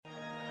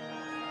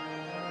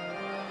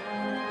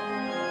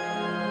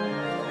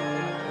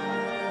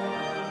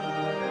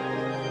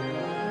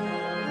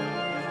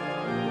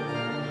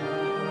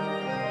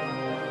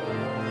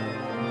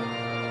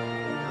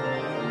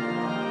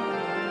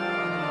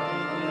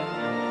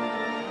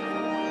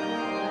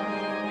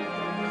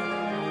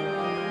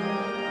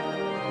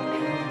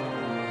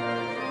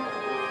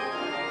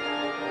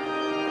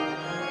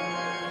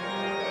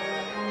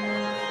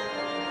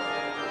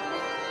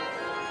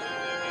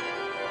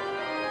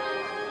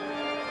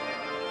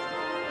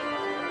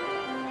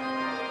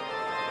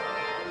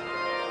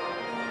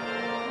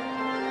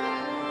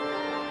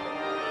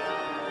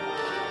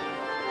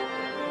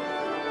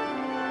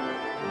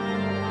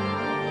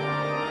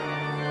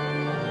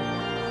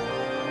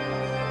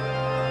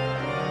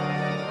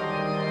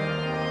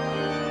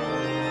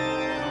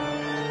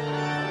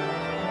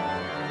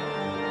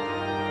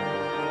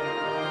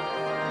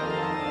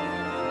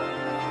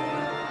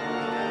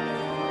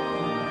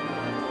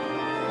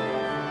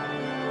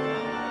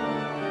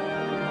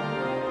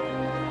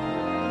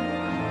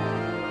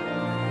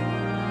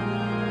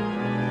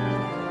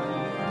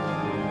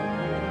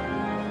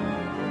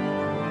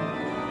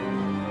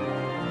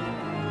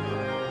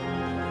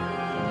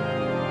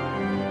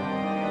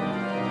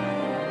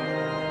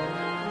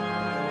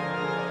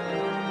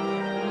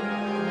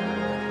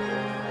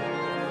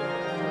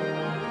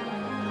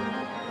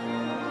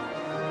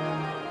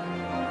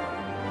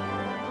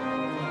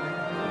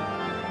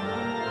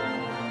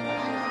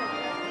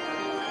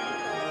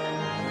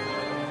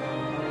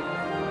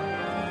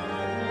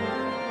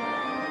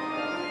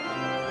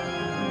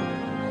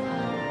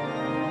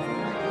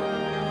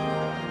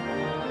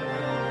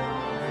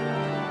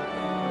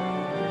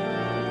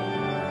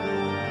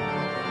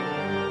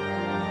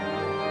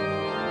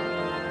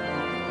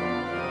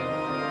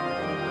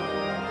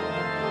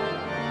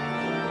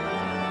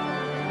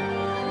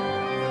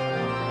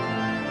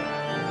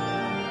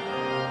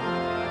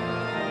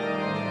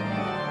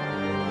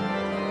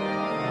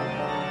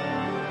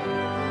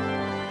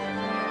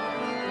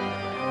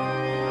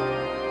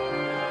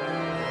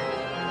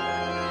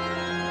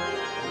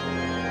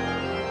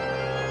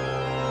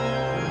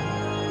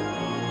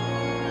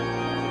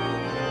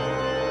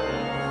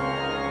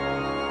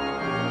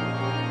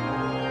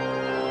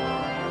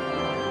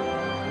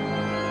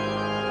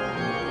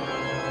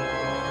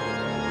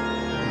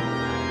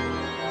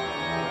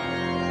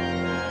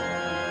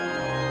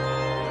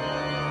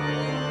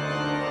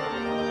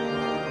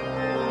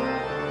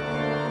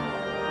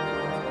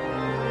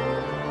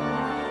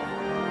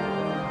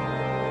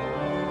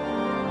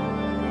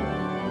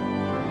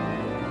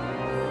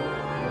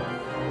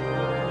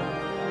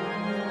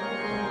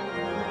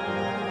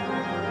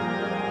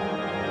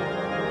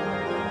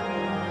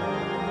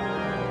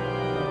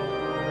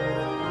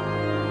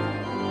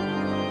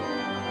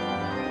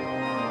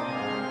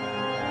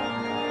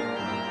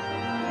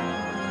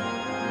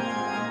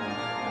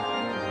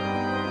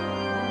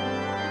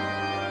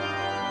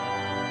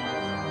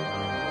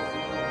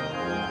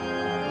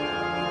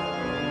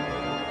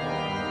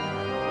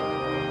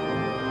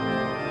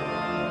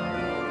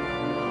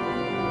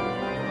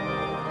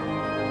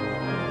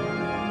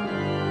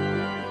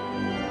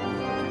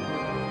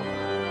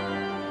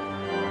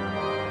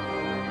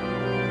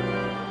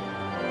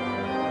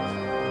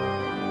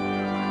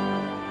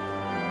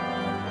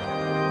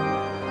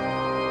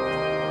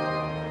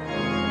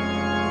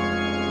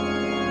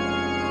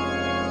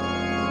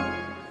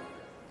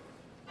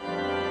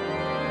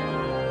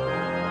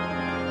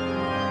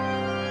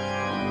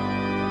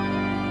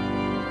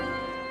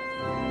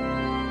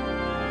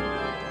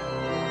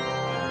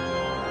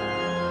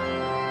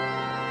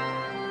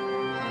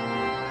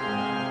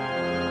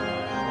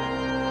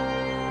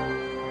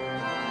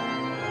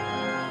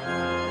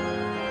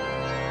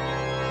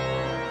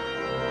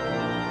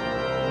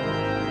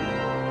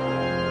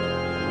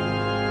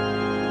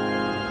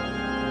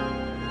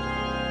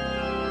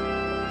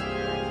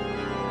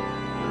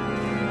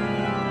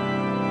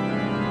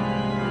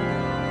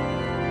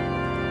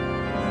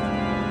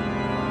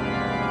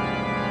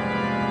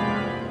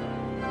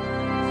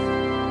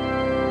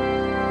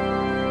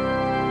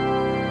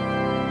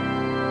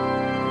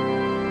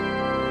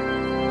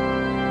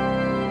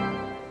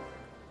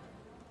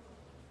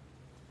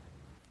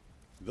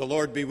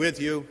Lord be with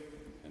you.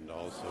 And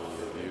also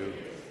with you.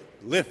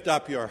 Lift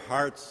up your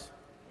hearts.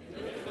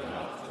 We lift them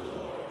up to the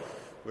Lord.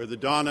 Where the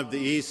dawn of the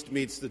east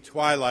meets the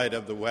twilight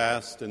of the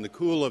west, and the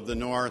cool of the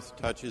north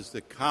touches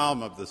the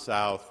calm of the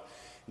south,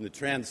 and the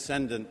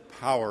transcendent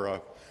power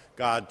of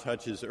God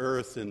touches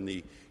earth in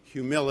the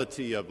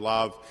humility of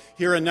love.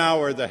 Here and now,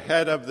 where the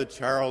head of the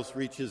Charles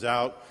reaches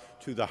out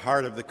to the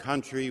heart of the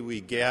country,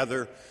 we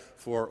gather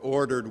for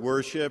ordered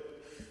worship.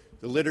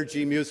 The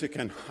liturgy, music,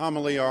 and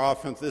homily are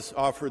often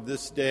offered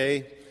this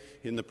day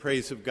in the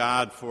praise of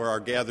God for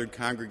our gathered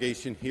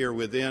congregation here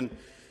within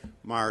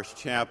Marsh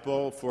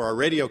Chapel, for our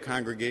radio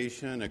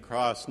congregation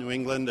across New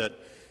England at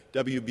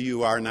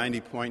WBUR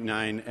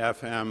 90.9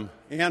 FM,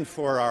 and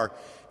for our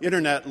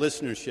internet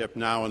listenership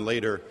now and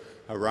later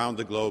around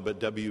the globe at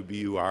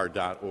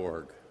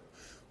WBUR.org.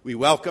 We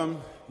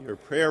welcome your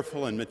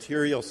prayerful and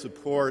material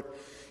support,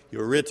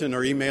 your written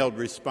or emailed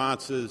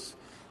responses,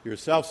 your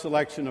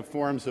self-selection of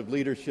forms of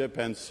leadership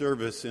and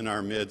service in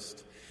our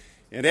midst.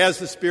 And as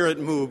the Spirit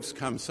moves,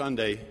 come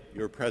Sunday,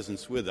 your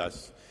presence with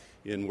us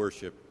in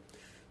worship.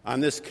 On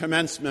this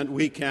commencement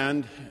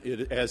weekend,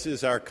 as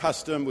is our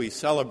custom, we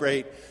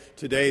celebrate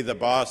today the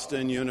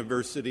Boston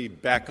University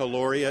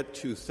Baccalaureate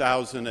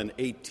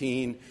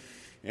 2018.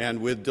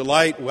 And with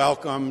delight,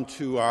 welcome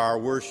to our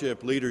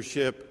worship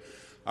leadership,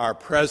 our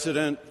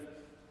president,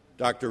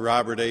 Dr.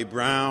 Robert A.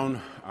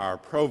 Brown, our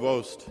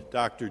provost,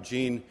 Dr.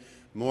 Jean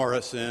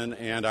Morrison,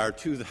 and our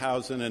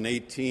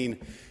 2018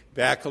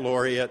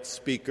 baccalaureate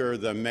speaker,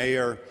 the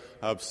mayor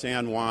of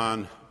San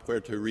Juan,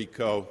 Puerto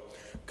Rico,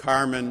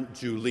 Carmen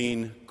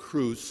Yulin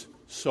Cruz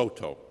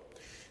Soto.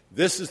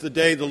 This is the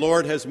day the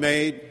Lord has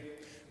made.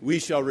 We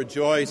shall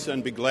rejoice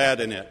and be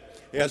glad in it.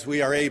 As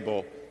we are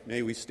able,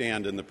 may we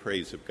stand in the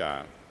praise of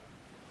God.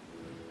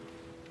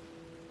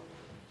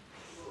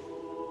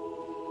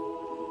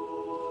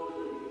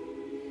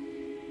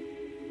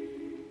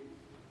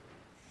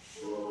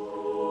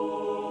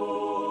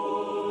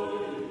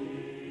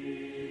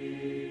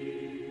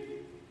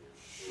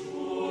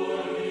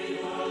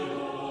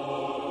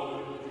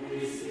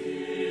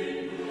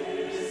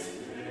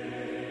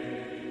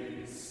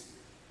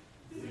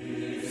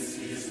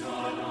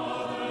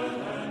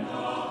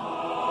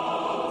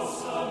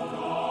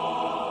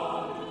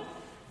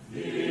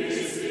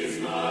 This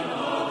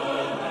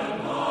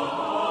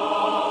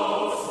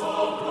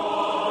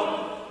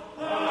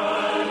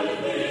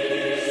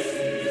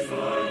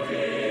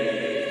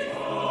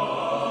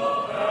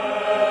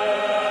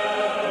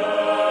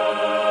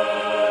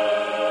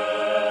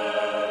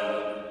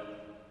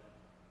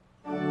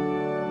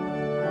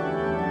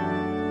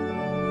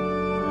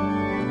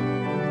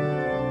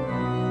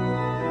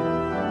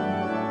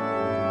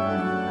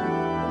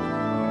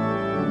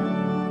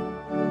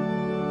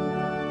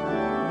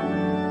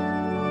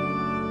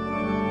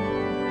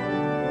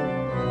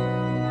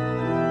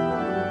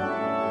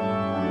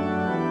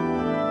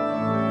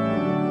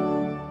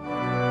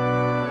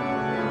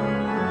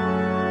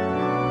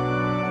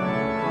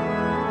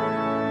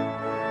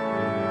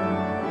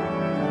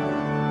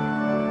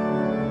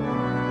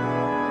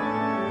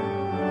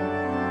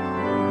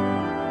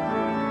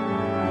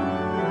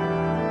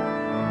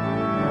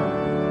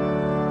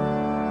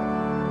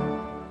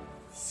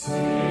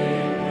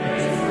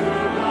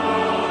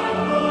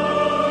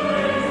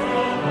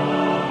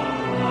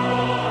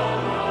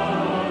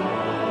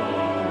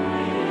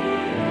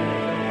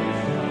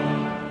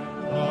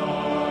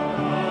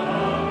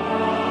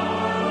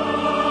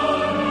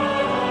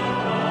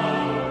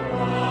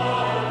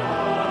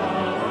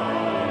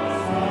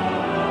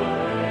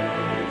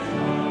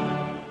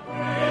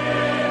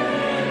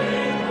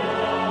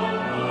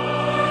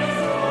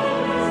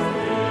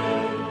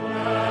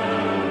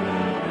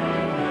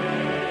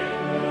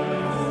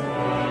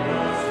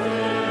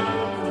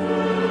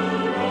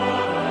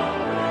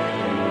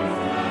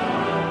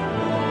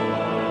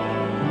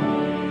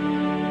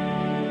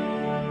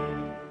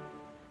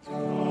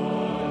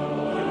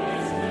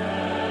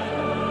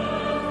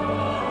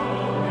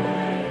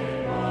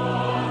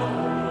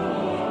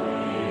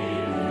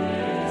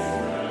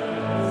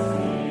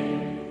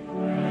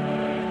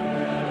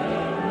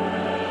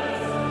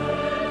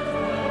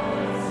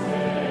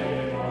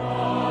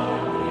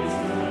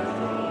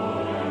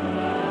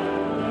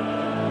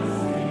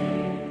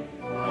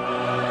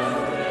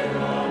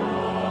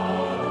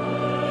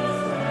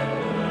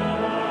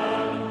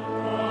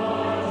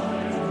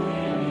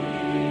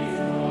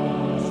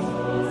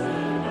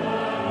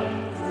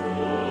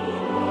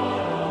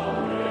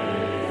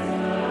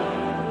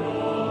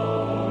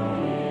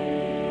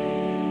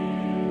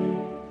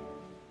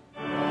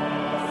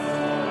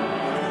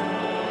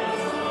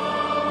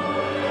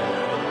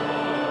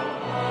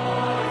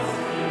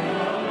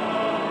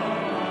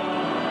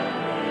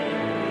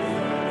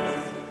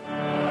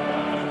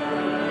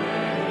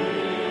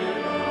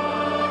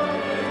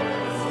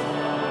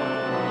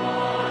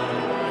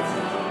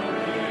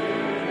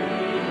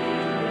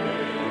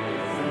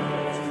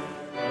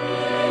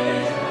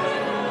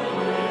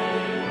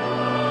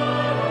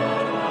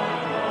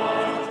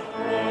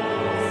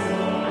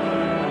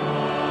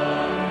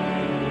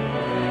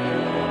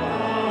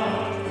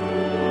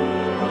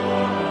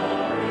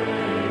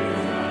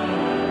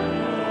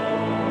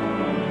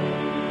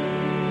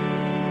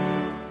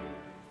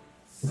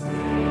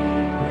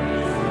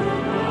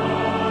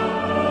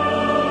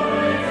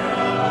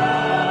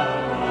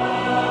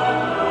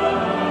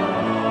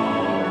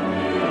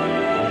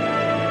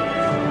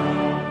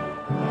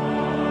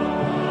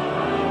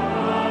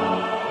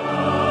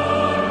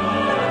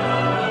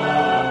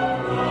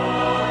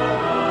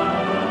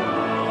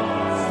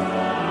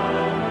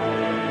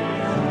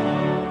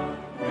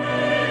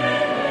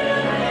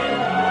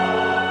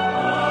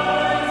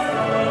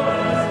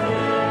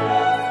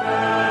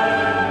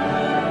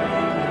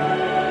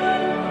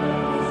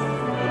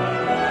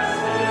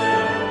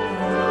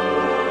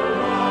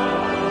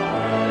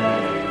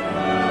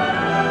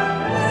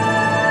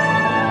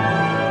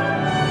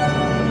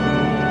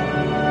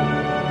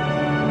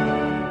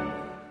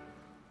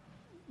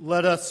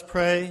Let us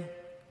pray.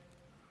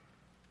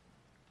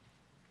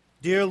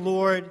 Dear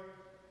Lord,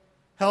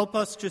 help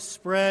us to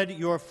spread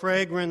your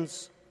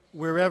fragrance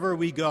wherever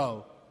we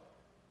go.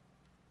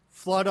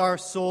 Flood our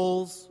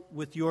souls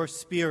with your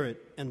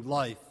spirit and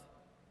life.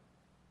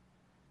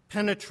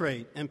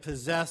 Penetrate and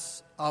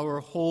possess our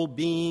whole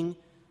being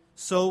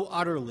so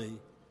utterly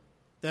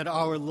that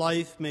our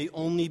life may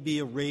only be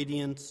a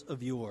radiance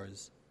of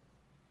yours.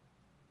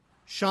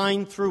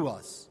 Shine through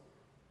us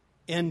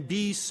and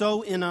be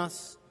so in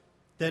us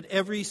that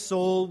every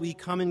soul we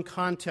come in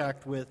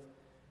contact with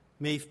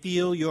may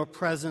feel your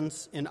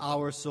presence in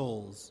our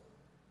souls.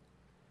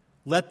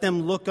 Let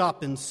them look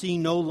up and see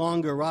no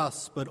longer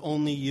us, but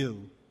only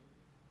you.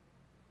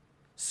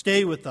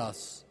 Stay with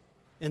us,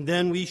 and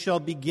then we shall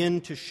begin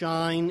to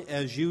shine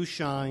as you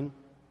shine,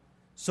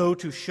 so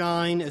to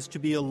shine as to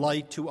be a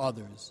light to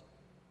others.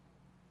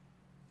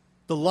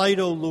 The light,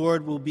 O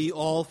Lord, will be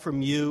all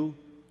from you.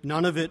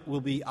 None of it will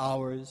be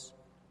ours.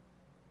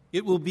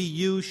 It will be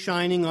you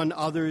shining on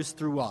others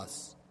through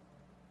us.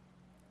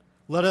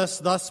 Let us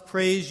thus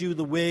praise you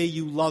the way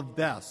you love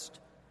best,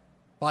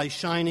 by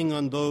shining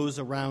on those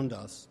around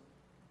us.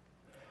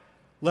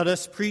 Let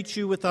us preach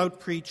you without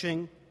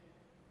preaching,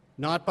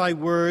 not by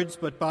words,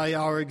 but by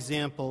our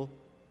example,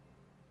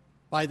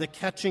 by the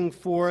catching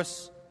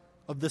force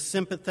of the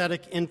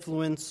sympathetic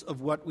influence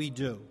of what we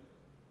do,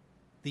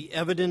 the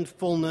evident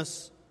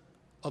fullness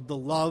of the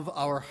love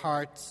our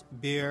hearts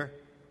bear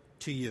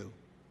to you.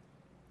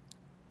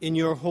 In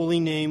your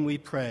holy name we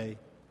pray.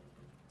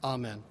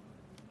 Amen.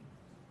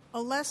 A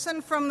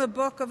lesson from the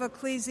book of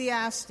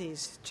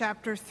Ecclesiastes,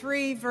 chapter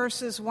 3,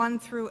 verses 1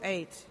 through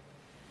 8.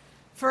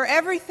 For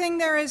everything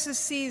there is a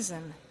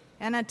season,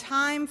 and a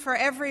time for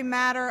every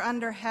matter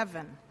under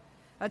heaven,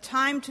 a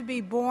time to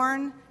be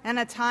born and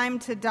a time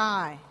to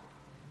die,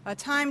 a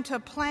time to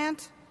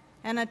plant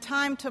and a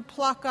time to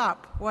pluck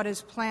up what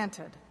is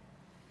planted,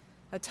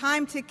 a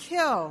time to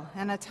kill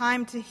and a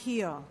time to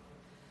heal,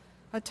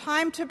 a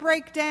time to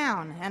break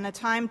down and a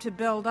time to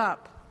build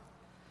up,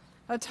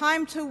 a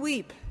time to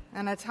weep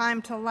and a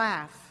time to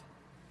laugh,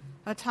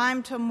 a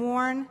time to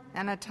mourn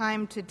and a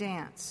time to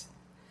dance,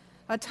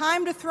 a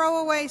time to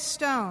throw away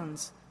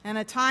stones and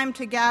a time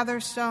to gather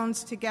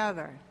stones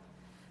together,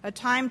 a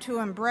time to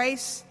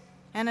embrace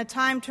and a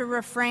time to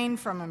refrain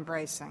from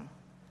embracing,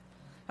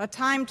 a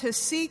time to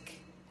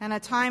seek and a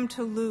time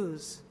to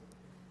lose,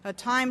 a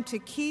time to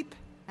keep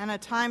and a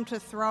time to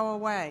throw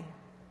away,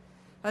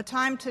 a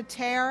time to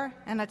tear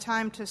and a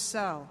time to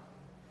sow,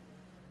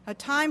 a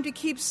time to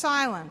keep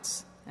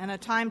silence and a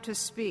time to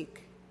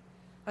speak,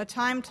 a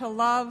time to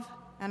love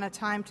and a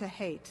time to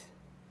hate,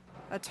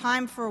 a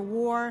time for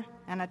war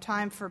and a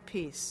time for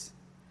peace.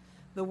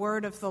 The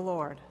word of the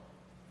Lord.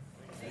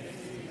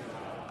 Thanks be to God.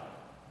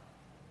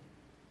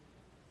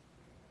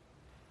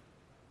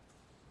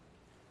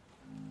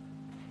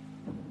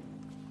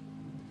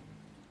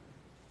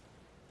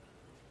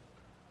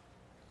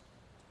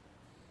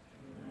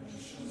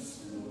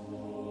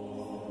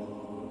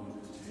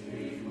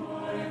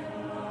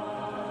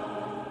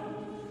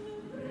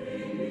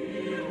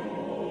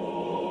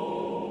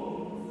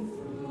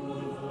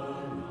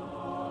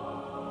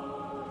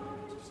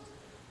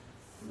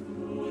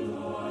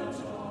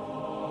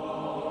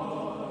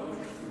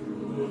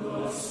 Through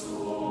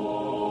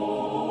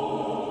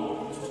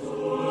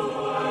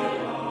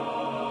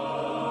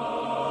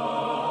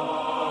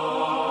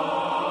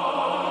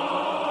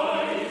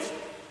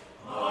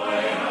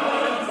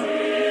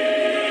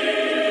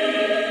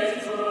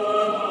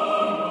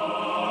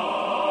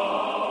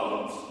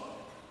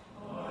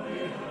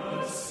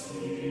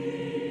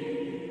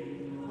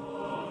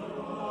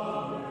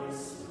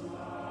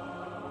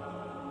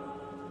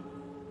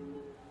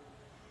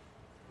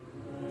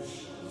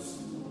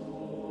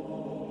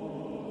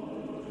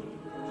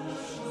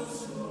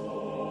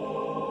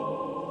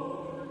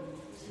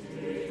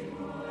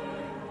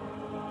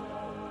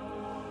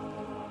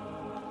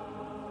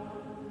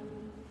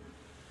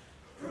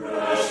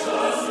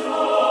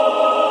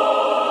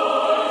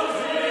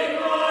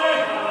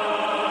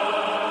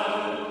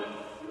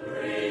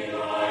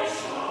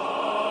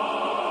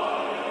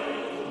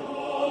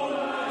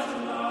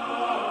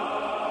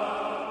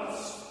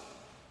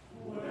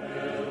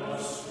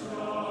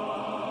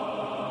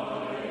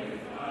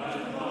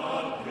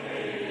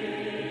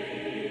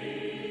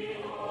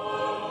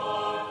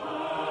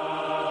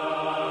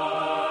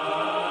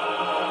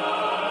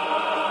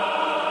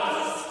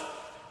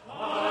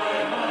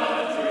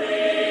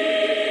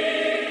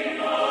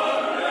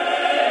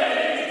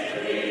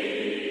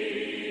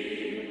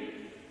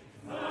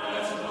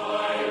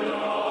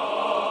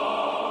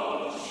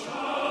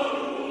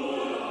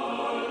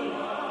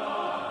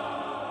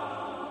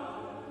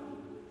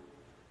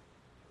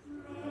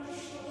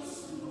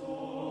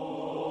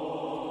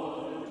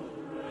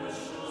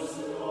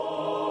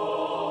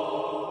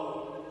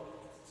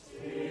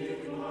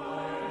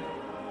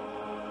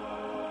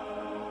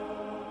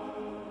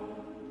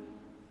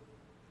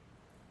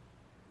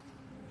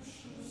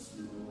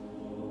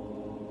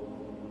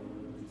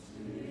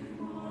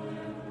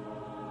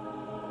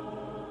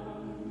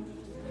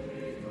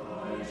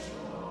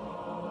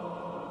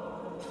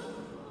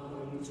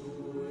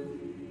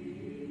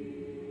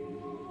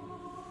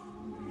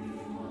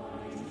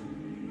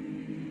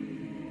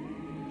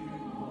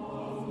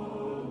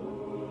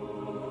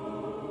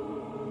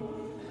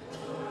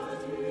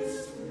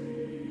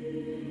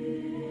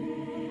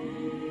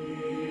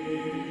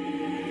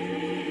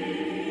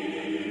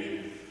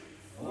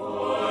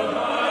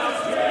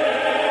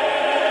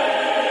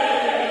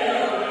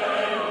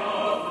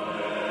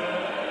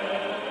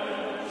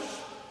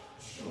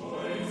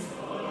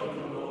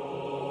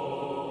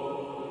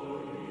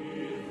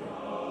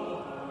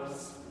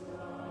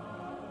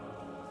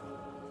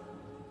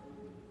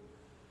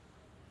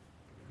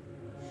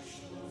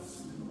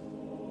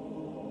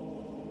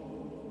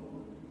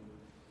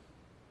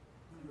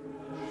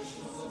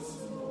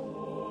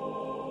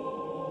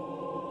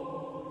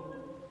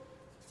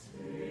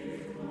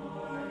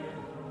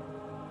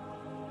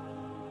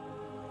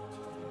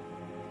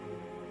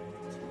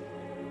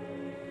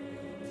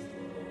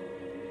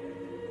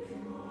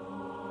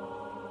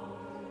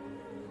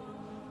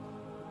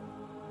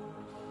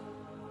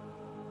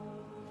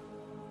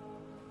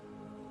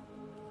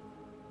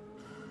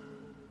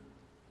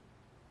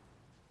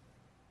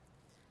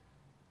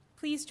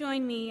Please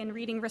join me in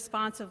reading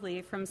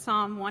responsively from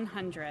Psalm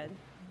 100.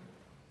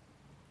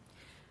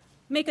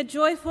 Make a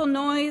joyful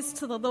noise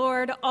to the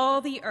Lord,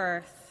 all the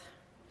earth.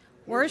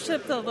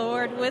 Worship the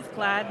Lord with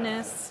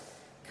gladness.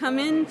 Come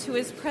into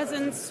his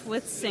presence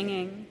with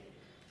singing.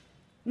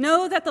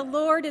 Know that the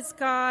Lord is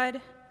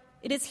God.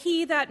 It is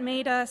he that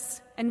made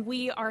us, and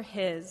we are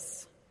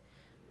his.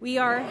 We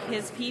are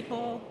his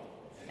people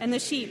and the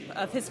sheep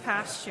of his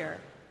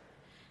pasture.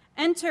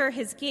 Enter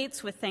his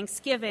gates with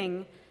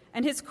thanksgiving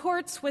and his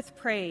courts with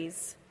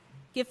praise.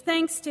 Give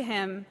thanks to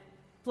him,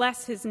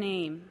 bless his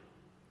name.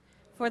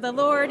 For the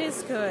Lord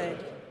is good,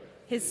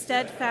 his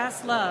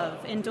steadfast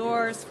love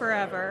endures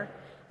forever,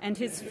 and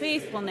his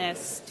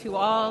faithfulness to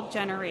all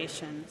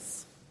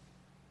generations.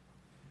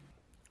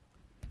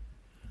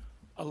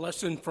 A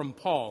lesson from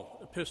Paul,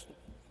 Epistle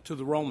to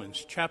the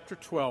Romans, chapter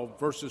 12,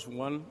 verses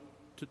 1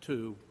 to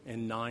 2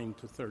 and 9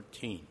 to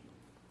 13.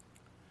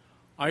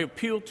 I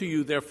appeal to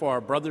you, therefore,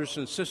 brothers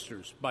and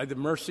sisters, by the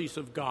mercies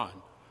of God,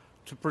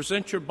 to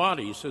present your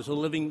bodies as a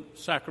living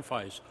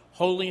sacrifice,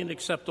 holy and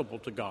acceptable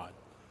to God,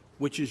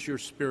 which is your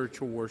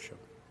spiritual worship.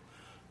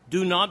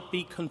 Do not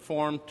be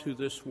conformed to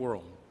this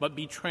world, but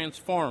be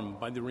transformed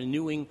by the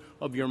renewing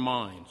of your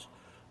minds,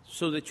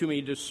 so that you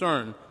may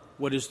discern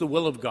what is the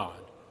will of God,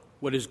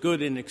 what is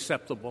good and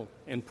acceptable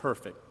and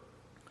perfect.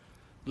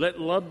 Let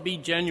love be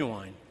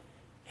genuine.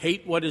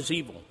 Hate what is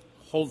evil.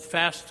 Hold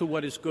fast to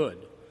what is good.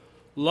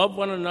 Love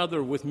one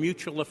another with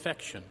mutual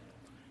affection.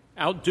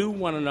 Outdo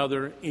one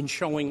another in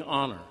showing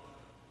honor.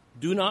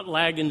 Do not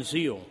lag in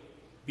zeal.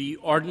 Be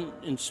ardent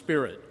in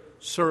spirit.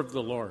 Serve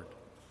the Lord.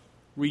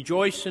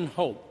 Rejoice in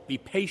hope. Be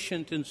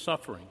patient in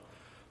suffering.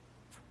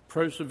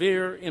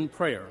 Persevere in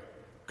prayer.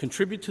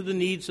 Contribute to the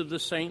needs of the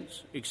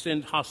saints.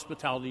 Extend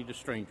hospitality to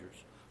strangers.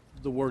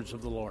 The words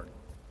of the Lord.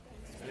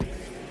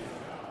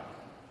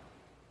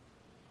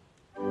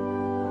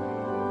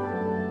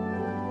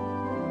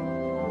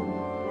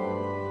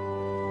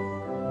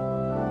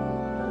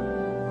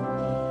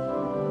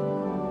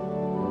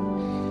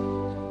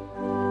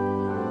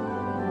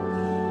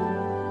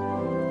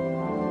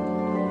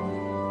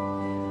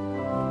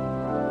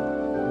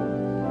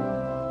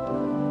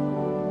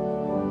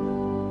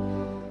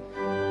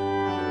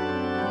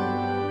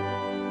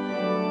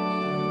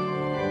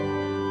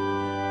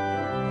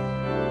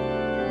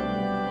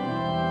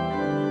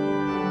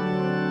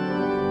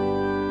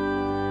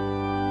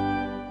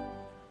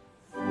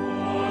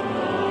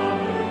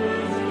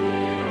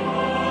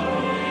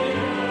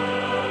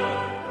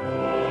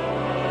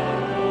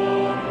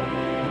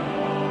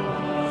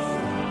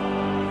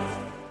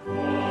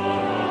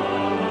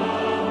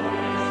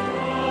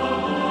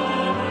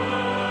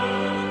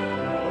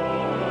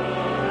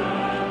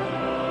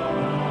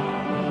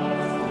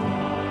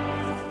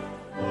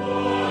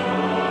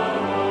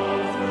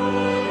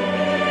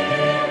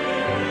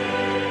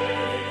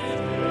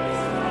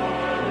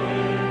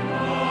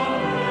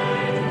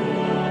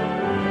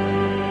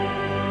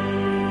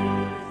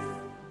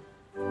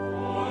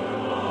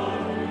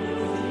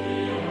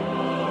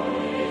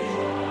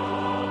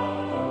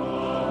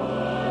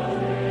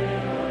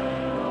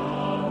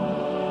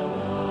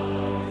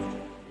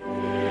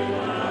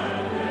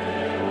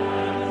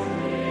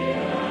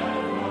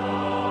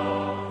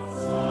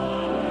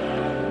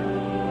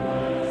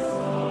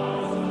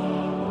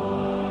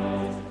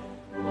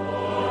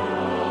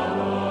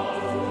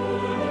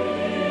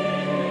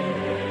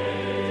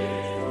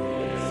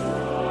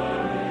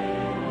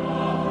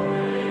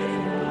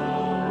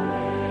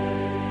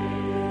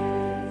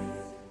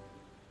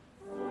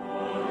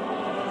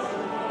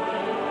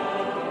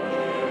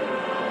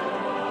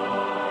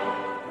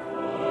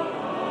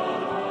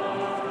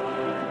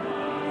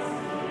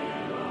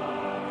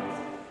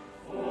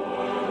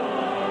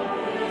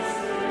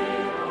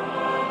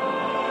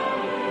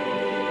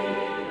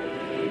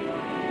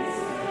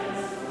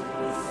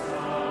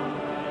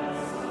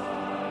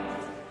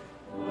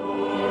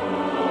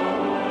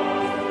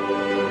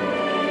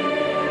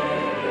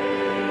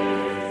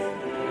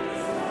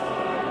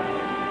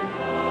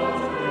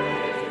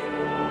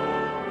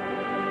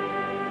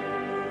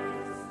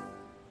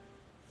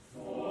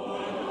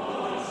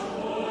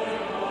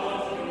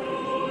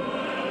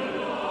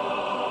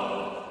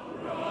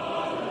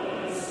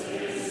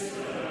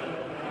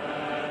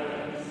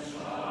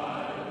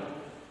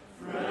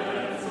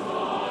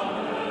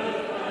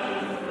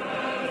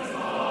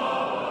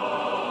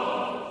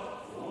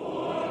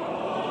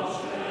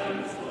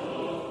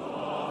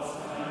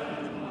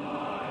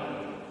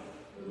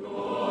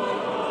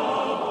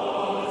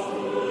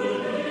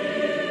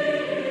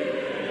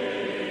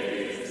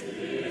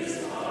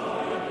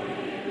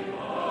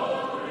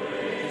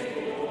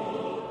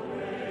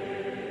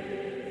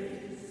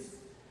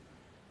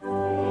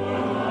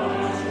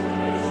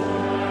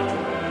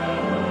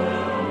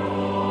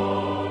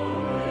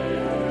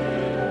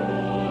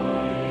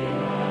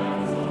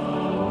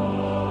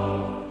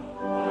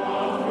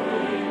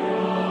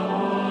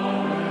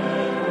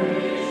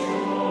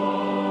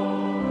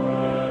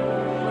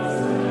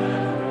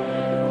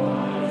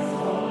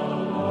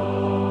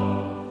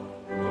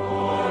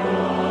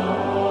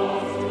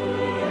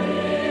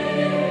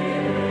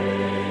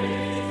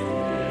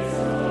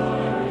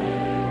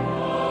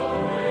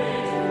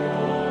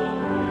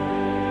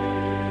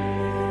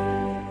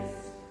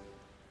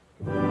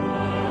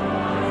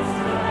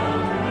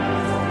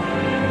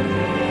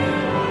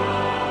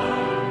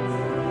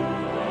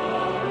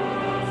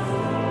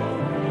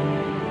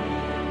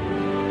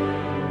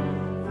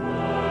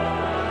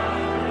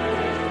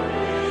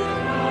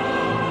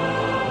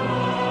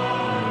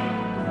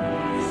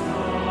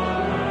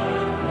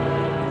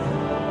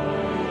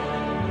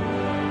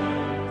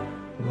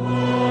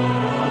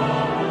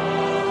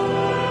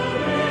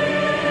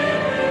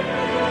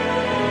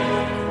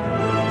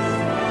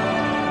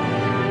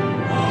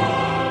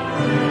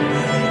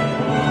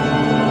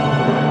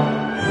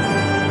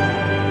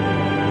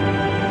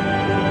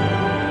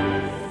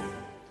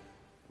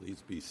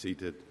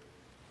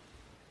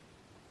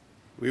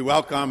 We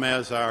welcome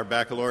as our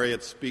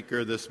baccalaureate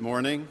speaker this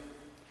morning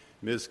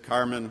Ms.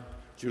 Carmen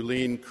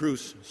Yulin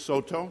Cruz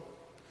Soto.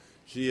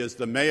 She is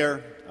the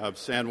mayor of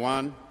San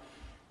Juan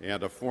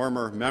and a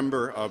former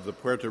member of the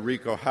Puerto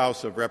Rico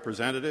House of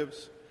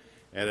Representatives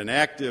and an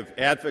active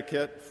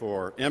advocate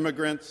for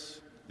immigrants,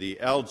 the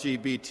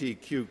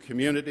LGBTQ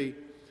community,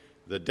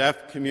 the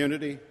deaf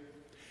community,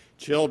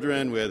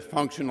 children with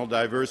functional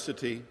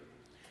diversity,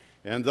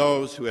 and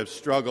those who have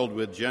struggled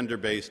with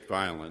gender-based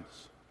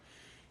violence.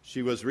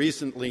 She was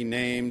recently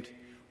named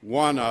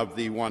one of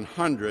the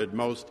 100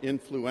 most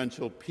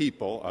influential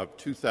people of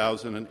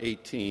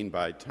 2018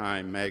 by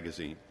Time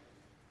magazine.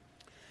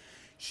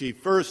 She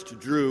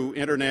first drew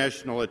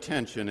international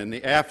attention in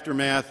the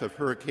aftermath of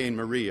Hurricane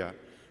Maria,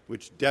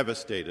 which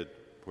devastated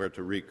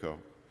Puerto Rico.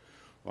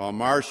 While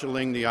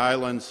marshaling the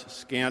island's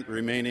scant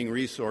remaining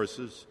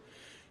resources,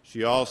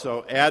 she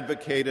also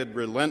advocated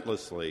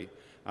relentlessly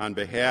on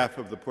behalf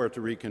of the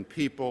Puerto Rican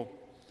people,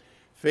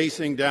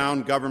 facing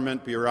down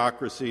government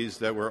bureaucracies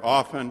that were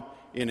often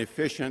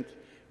inefficient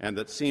and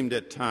that seemed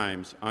at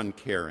times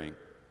uncaring.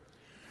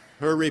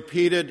 Her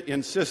repeated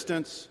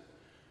insistence,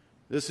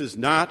 this is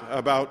not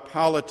about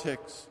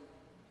politics,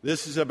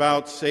 this is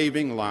about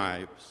saving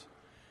lives,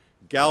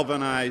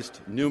 galvanized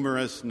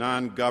numerous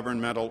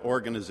non-governmental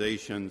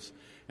organizations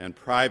and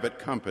private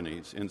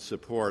companies in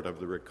support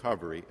of the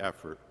recovery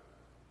effort.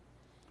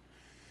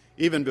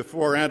 Even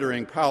before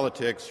entering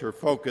politics, her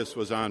focus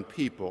was on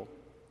people.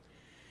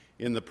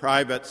 In the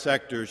private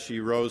sector,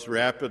 she rose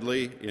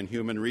rapidly in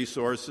human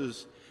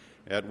resources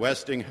at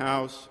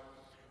Westinghouse,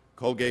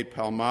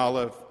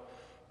 Colgate-Palmolive,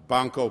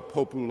 Banco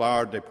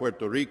Popular de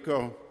Puerto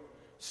Rico,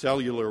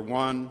 Cellular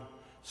One,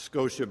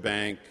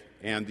 Scotiabank,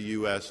 and the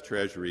U.S.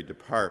 Treasury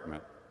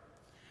Department.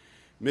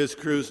 Ms.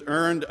 Cruz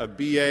earned a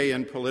B.A.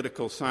 in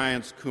Political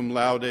Science cum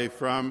laude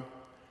from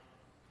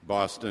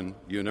Boston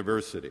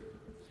University.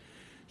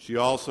 She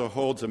also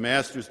holds a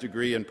master's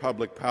degree in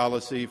public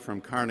policy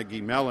from Carnegie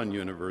Mellon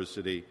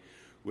University,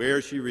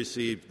 where she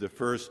received the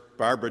first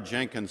Barbara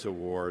Jenkins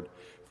Award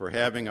for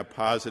having a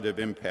positive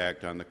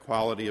impact on the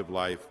quality of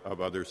life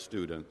of other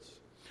students.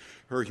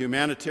 Her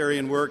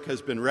humanitarian work has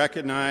been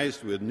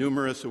recognized with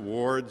numerous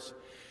awards,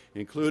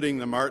 including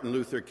the Martin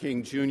Luther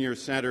King Jr.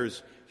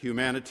 Center's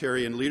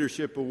Humanitarian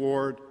Leadership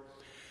Award,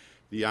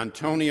 the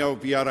Antonio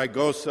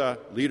Villaraigosa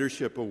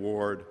Leadership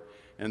Award,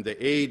 and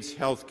the AIDS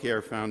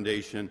Healthcare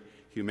Foundation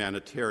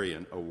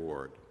Humanitarian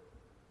Award.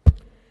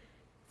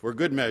 For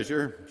good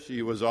measure,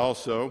 she was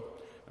also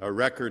a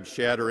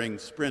record-shattering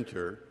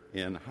sprinter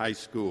in high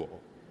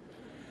school.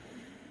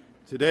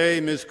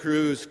 Today, Ms.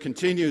 Cruz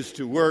continues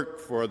to work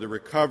for the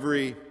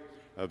recovery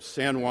of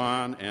San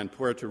Juan and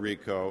Puerto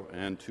Rico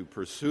and to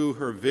pursue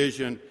her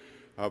vision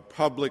of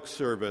public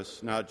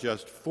service, not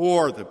just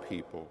for the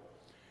people,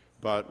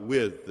 but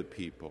with the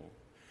people.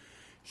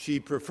 She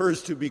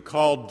prefers to be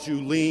called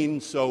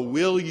Julene, so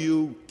will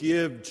you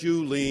give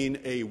Julene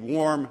a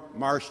warm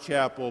Marsh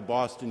Chapel,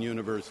 Boston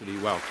University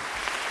welcome?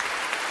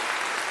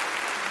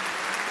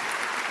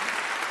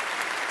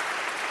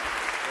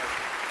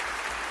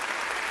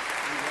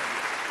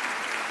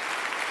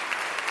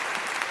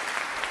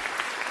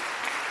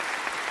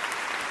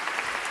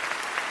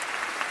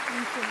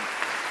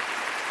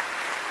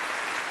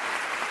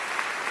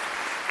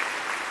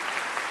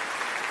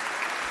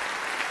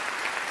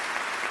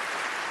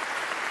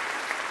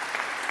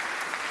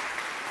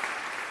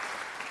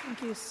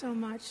 Thank you so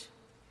much.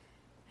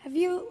 Have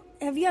you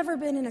ever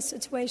been in a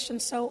situation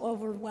so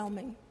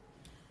overwhelming,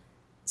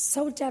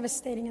 so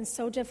devastating and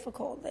so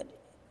difficult that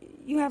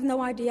you have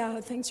no idea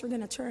how things are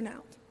going to turn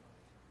out?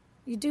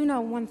 You do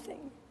know one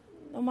thing: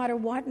 no matter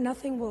what,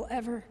 nothing will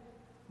ever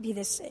be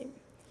the same.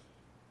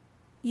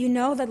 You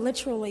know that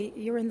literally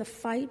you're in the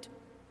fight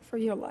for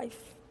your life.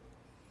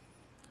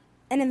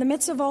 And in the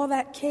midst of all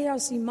that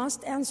chaos, you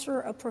must answer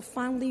a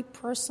profoundly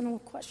personal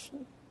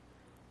question.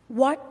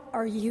 What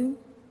are you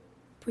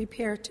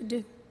prepared to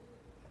do?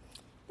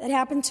 That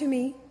happened to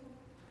me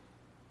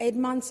 8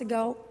 months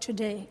ago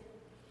today,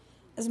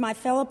 as my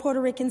fellow Puerto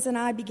Ricans and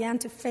I began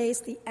to face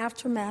the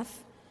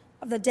aftermath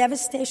of the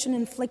devastation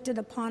inflicted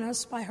upon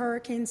us by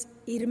Hurricanes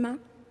Irma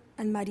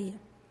and Maria.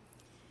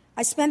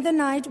 I spent the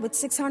night with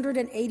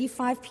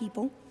 685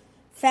 people,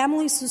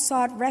 families who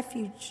sought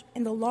refuge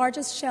in the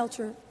largest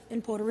shelter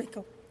in Puerto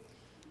Rico.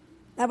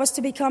 That was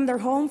to become their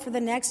home for the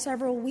next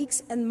several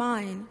weeks and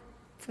mine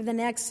for the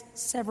next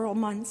several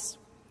months.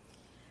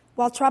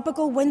 While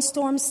tropical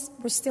windstorms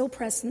were still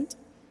present,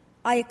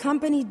 I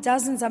accompanied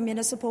dozens of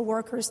municipal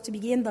workers to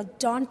begin the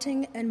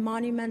daunting and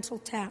monumental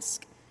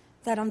task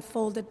that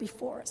unfolded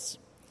before us.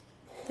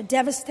 The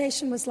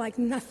devastation was like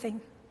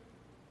nothing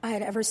I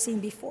had ever seen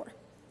before.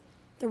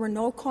 There were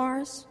no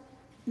cars,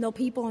 no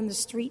people on the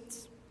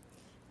streets,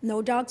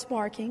 no dogs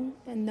barking,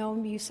 and no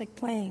music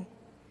playing.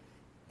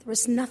 There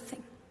was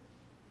nothing,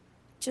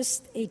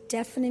 just a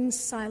deafening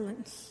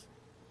silence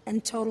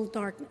and total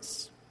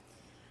darkness.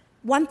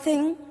 One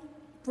thing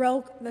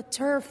broke the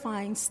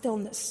terrifying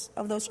stillness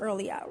of those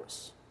early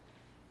hours.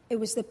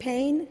 It was the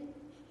pain,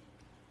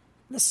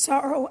 the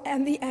sorrow,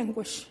 and the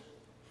anguish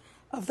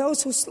of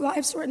those whose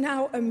lives were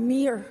now a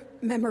mere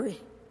memory,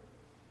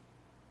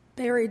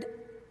 buried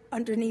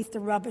underneath the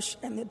rubbish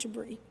and the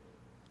debris.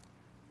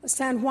 The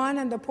San Juan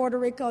and the Puerto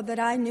Rico that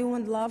I knew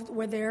and loved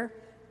were there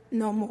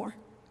no more.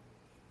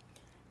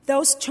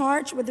 Those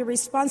charged with the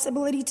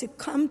responsibility to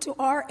come to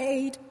our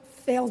aid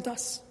failed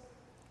us.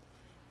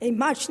 A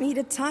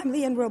much-needed,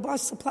 timely, and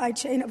robust supply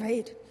chain of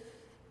aid,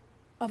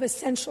 of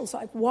essentials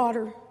like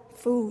water,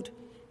 food,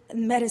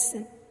 and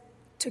medicine,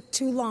 took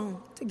too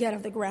long to get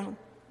off the ground.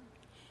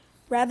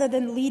 Rather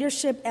than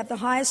leadership at the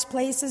highest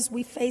places,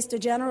 we faced a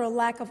general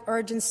lack of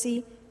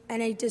urgency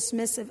and a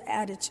dismissive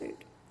attitude.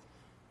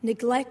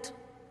 Neglect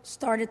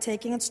started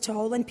taking its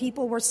toll, and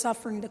people were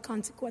suffering the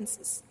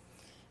consequences.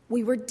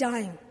 We were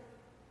dying,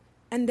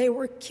 and they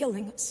were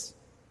killing us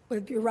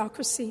with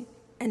bureaucracy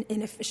and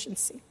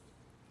inefficiency.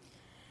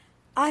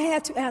 I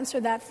had to answer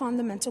that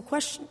fundamental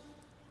question.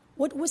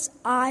 What was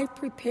I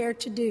prepared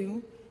to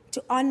do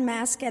to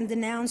unmask and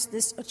denounce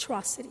this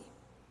atrocity?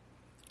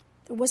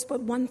 There was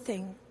but one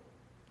thing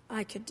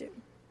I could do: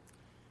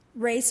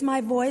 raise my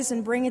voice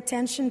and bring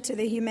attention to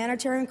the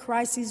humanitarian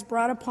crises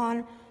brought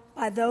upon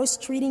by those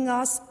treating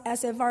us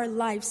as if our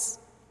lives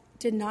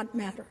did not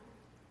matter.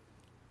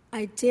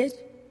 I did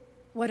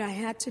what I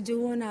had to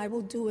do, and I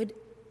will do it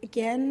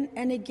again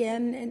and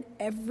again and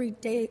every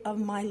day of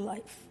my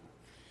life.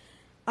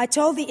 I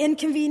told the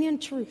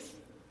inconvenient truth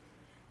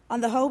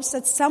on the hopes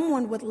that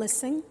someone would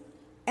listen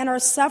and our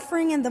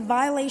suffering and the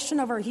violation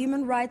of our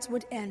human rights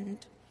would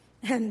end.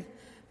 And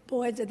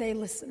boy, did they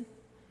listen.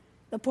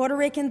 The Puerto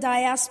Rican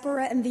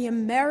diaspora and the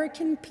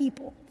American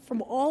people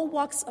from all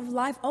walks of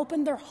life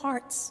opened their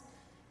hearts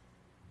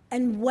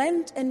and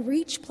went and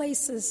reached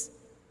places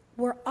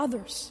where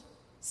others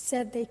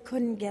said they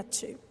couldn't get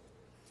to.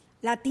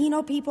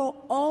 Latino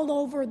people all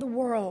over the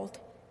world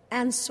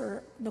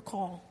answer the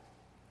call.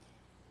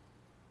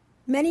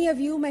 Many of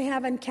you may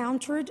have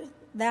encountered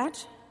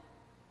that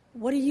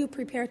 "what are you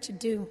prepared to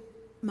do"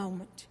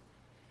 moment.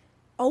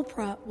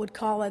 Oprah would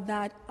call it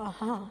that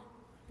aha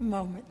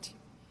moment.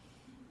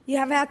 You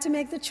have had to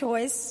make the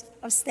choice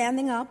of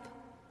standing up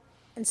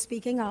and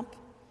speaking up,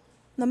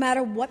 no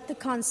matter what the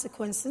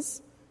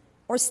consequences,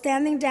 or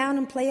standing down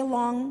and play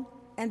along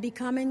and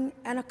becoming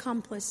an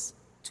accomplice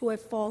to a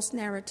false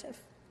narrative.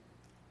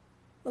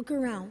 Look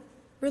around.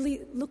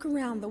 Really look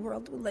around the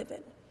world we live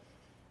in.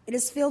 It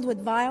is filled with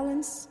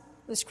violence,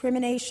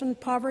 discrimination,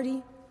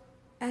 poverty,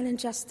 and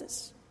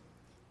injustice.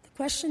 The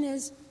question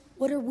is,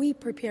 what are we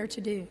prepared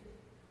to do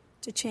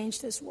to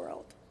change this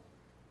world?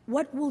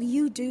 What will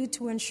you do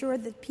to ensure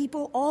that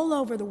people all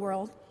over the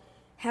world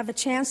have a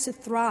chance to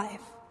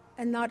thrive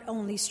and not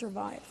only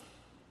survive?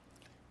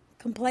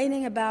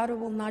 Complaining about it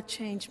will not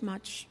change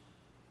much.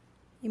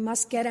 You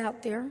must get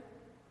out there,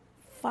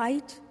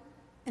 fight,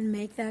 and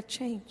make that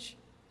change.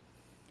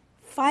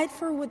 Fight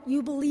for what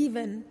you believe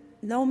in,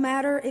 no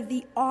matter if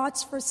the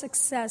odds for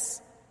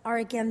success are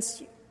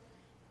against you.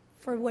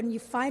 For when you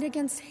fight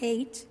against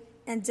hate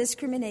and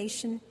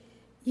discrimination,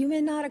 you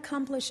may not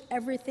accomplish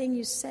everything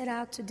you set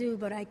out to do,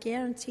 but I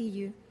guarantee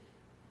you,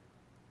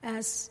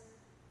 as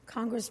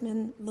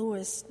Congressman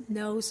Lewis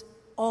knows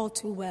all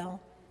too well,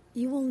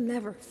 you will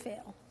never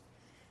fail.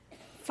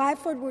 Fight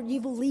for what you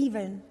believe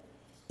in,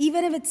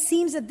 even if it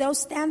seems that those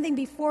standing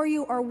before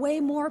you are way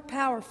more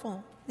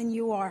powerful than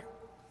you are.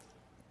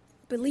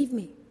 Believe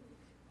me,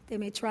 they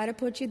may try to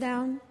put you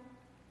down,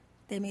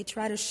 they may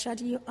try to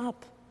shut you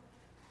up,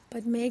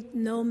 but make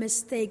no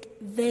mistake,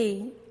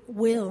 they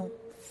will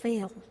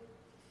fail.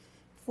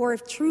 For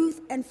if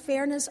truth and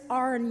fairness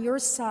are on your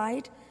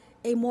side,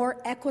 a more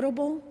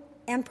equitable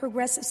and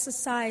progressive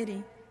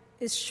society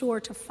is sure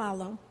to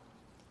follow.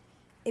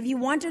 If you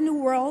want a new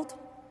world,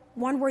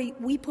 one where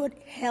we put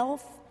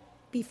health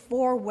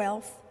before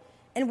wealth,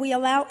 and we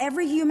allow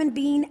every human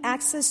being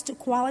access to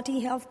quality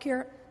health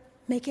care,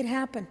 make it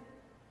happen.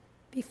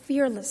 Be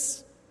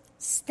fearless,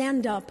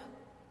 stand up,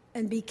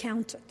 and be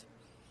counted.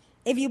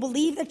 If you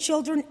believe that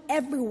children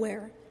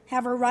everywhere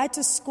have a right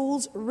to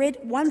schools rid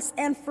once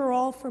and for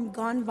all from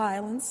gun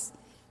violence,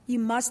 you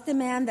must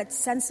demand that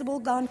sensible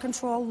gun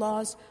control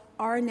laws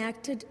are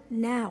enacted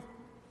now.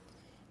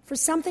 For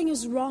something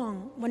is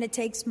wrong when it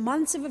takes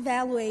months of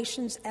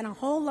evaluations and a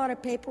whole lot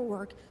of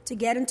paperwork to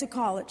get into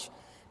college,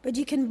 but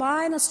you can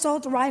buy an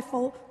assault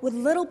rifle with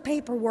little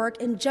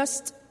paperwork in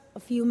just a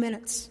few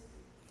minutes.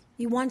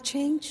 You want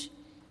change?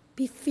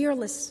 Be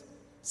fearless,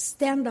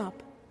 stand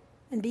up,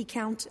 and be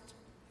counted.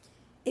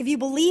 If you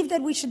believe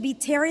that we should be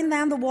tearing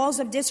down the walls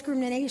of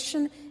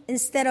discrimination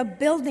instead of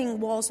building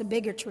walls of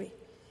bigotry,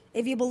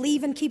 if you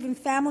believe in keeping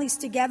families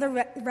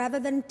together rather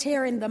than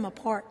tearing them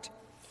apart,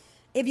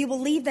 if you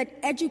believe that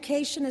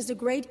education is the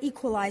great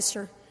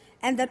equalizer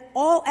and that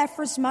all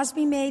efforts must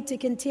be made to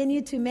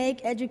continue to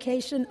make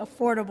education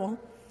affordable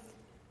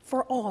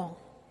for all,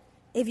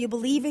 if you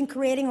believe in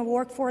creating a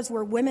workforce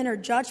where women are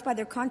judged by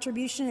their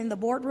contribution in the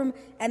boardroom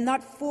and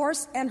not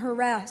forced and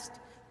harassed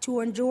to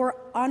endure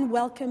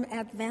unwelcome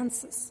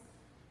advances,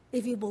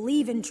 if you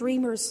believe in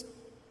dreamers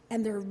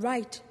and their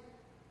right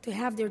to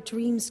have their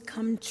dreams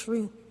come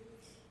true,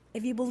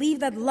 if you believe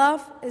that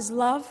love is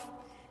love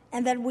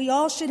and that we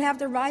all should have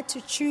the right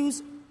to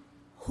choose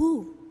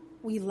who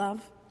we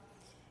love.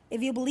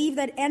 If you believe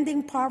that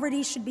ending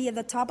poverty should be at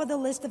the top of the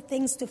list of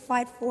things to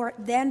fight for,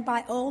 then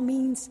by all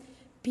means,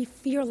 be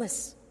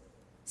fearless.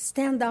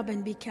 Stand up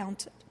and be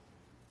counted.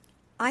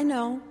 I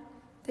know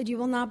that you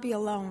will not be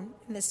alone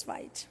in this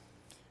fight,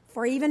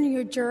 for even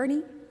your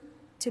journey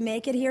to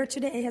make it here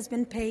today has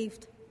been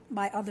paved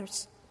by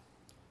others.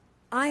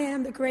 I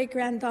am the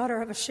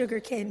great-granddaughter of a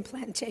sugarcane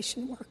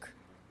plantation worker.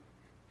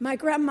 My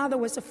grandmother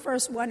was the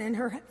first one in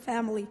her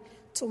family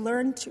to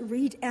learn to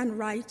read and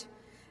write,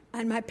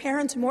 and my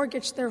parents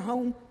mortgaged their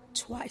home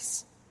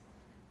twice,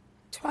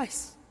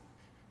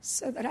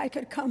 so that I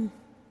could come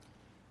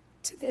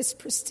to this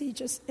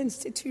prestigious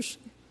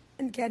institution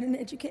and get an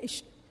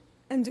education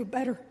and do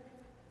better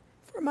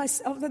for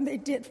myself than they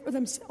did for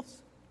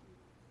themselves.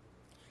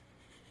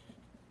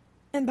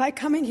 And by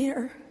coming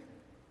here,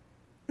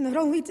 not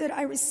only did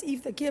I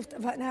receive the gift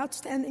of an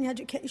outstanding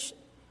education,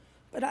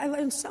 but I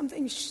learned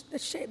something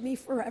that shaped me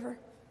forever.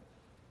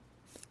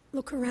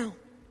 Look around.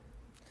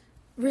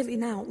 Really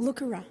now,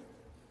 look around.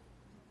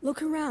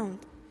 Look around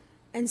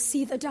and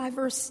see the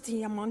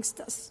diversity amongst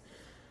us.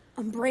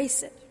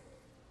 Embrace it.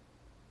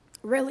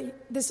 Really,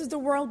 this is the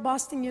world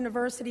Boston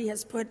University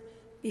has put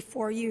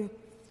before you.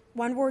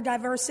 One where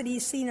diversity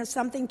is seen as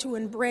something to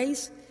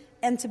embrace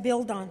and to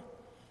build on.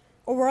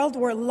 A world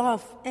where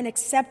love and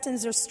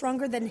acceptance are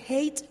stronger than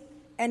hate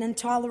and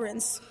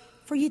intolerance.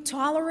 For you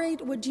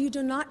tolerate what you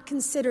do not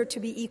consider to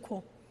be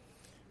equal,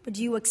 but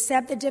you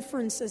accept the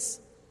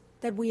differences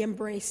that we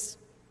embrace.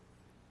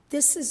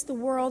 This is the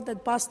world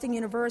that Boston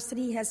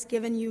University has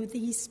given you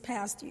these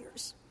past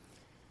years.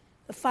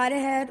 The fight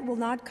ahead will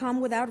not come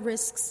without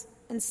risks,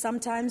 and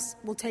sometimes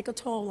will take a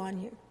toll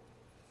on you.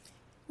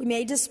 We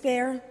may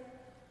despair,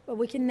 but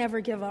we can never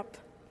give up.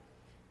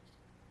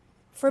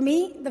 For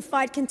me, the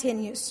fight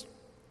continues.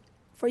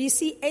 For you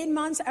see, 8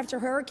 months after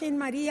Hurricane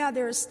Maria,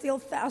 there are still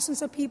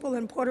thousands of people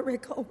in Puerto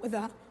Rico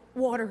without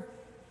water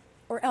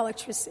or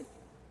electricity.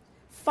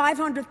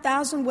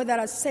 500,000 without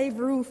a safe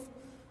roof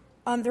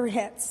on their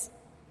heads.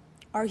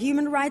 Our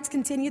human rights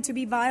continue to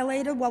be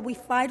violated while we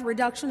fight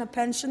reduction of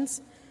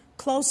pensions,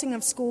 closing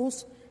of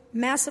schools,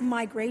 massive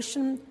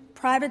migration,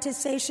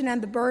 privatization,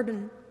 and the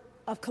burden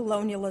of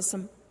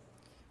colonialism.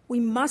 We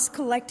must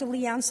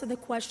collectively answer the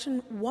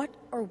question, what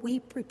are we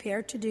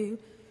prepared to do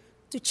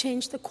to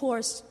change the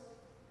course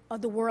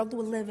of the world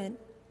we live in?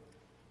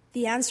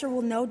 The answer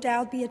will no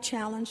doubt be a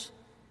challenge,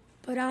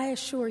 but I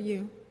assure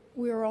you,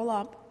 we are all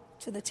up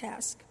to the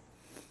task.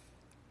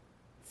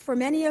 For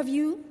many of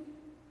you,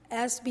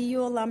 SBU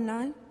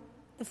alumni,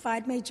 the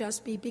fight may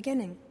just be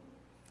beginning.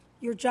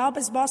 Your job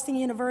as Boston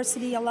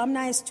University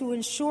alumni is to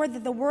ensure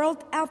that the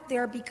world out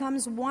there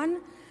becomes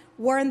one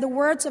where, in the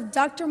words of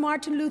Dr.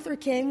 Martin Luther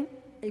King,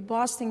 a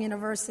Boston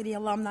University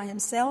alumni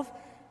himself,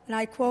 and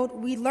I quote,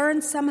 we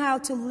learn somehow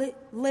to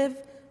live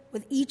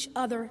with each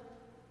other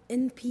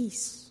in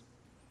peace.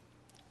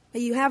 May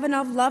you have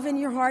enough love in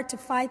your heart to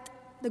fight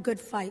the good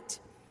fight.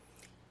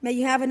 May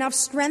you have enough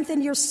strength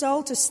in your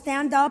soul to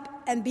stand up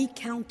and be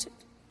counted.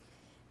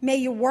 May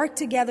you work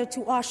together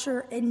to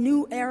usher a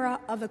new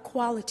era of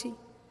equality.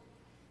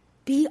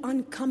 Be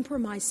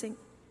uncompromising,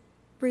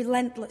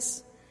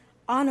 relentless,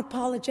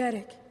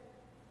 unapologetic,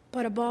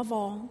 but above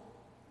all,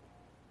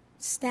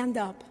 stand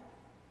up,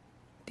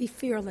 be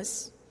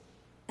fearless,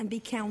 and be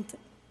counted.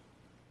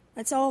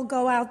 Let's all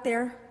go out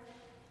there,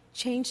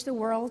 change the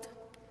world,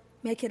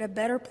 make it a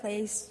better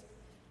place.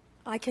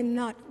 I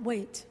cannot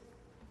wait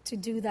to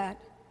do that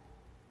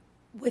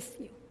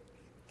with you.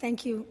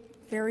 Thank you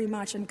very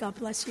much, and God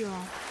bless you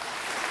all.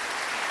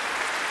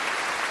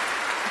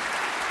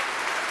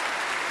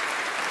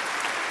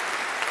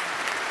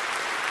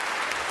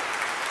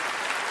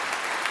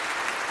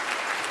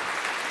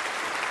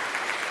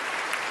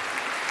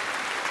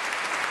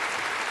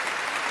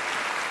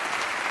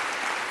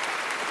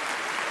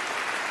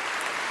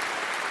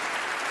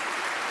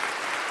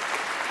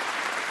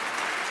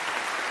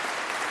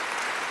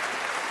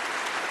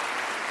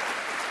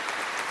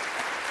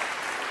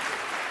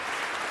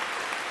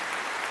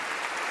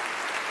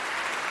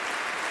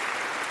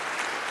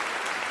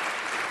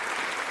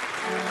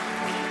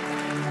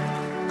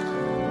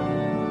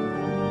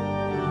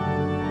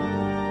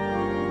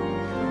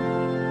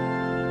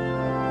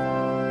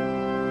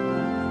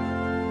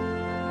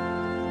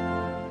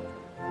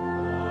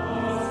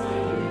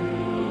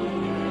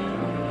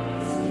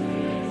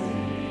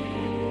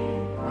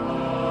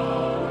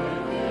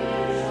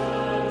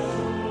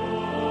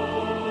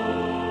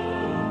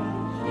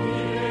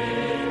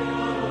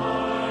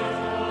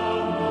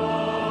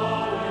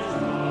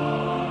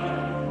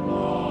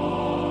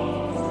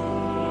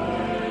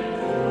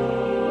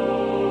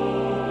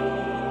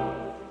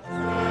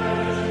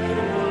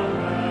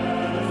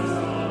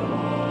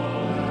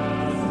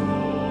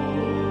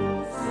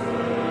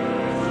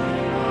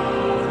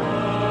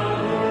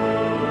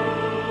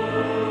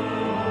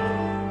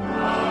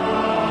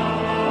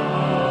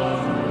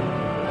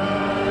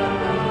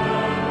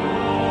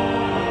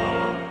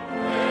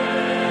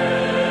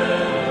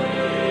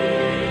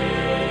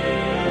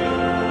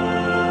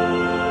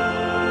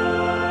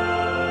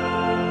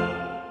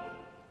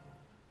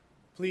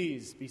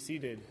 Please be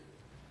seated.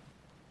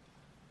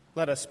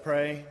 Let us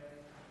pray.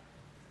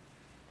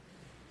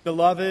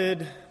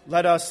 Beloved,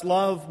 let us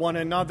love one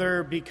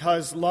another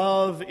because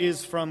love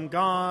is from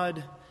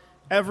God.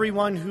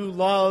 Everyone who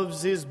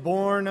loves is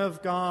born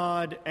of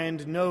God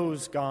and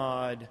knows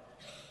God,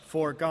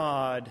 for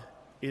God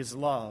is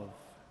love.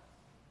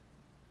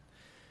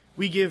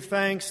 We give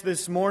thanks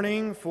this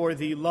morning for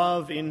the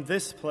love in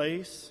this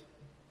place,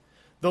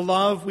 the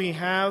love we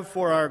have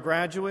for our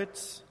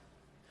graduates,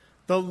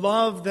 the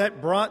love that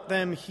brought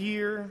them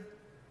here,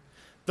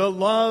 the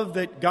love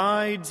that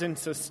guides and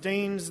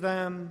sustains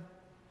them,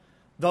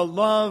 the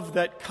love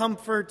that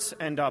comforts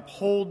and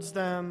upholds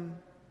them,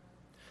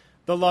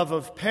 the love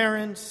of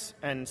parents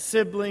and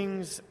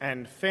siblings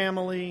and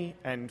family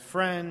and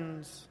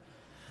friends,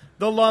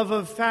 the love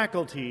of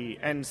faculty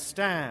and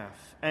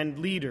staff and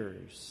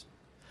leaders,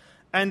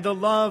 and the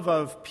love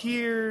of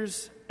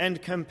peers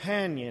and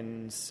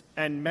companions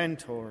and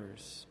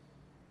mentors.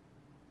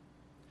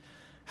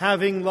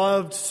 Having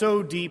loved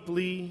so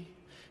deeply,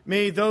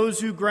 may those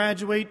who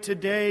graduate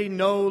today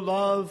know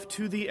love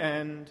to the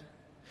end.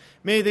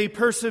 May they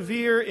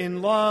persevere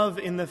in love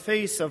in the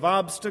face of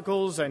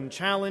obstacles and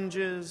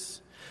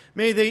challenges.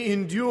 May they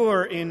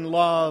endure in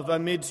love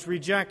amidst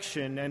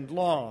rejection and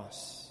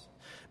loss.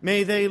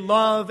 May they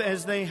love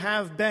as they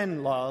have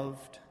been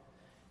loved.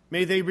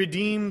 May they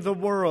redeem the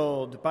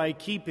world by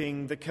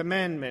keeping the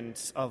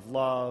commandments of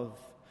love.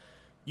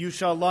 You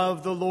shall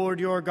love the Lord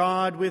your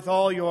God with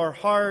all your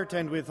heart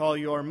and with all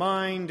your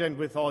mind and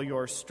with all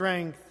your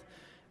strength,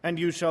 and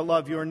you shall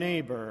love your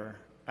neighbor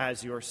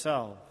as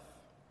yourself.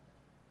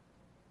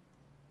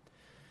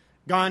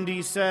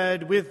 Gandhi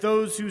said, with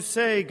those who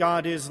say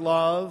God is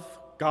love,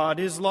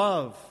 God is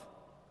love.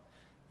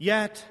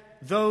 Yet,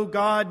 though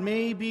God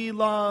may be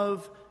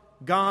love,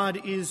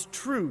 God is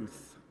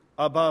truth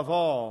above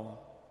all.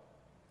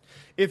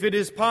 If it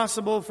is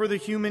possible for the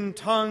human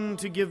tongue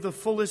to give the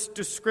fullest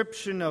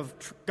description of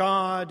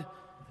God,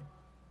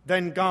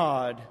 then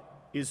God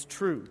is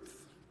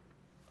truth.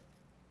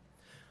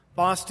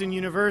 Boston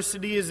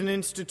University is an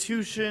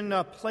institution,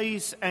 a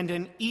place, and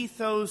an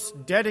ethos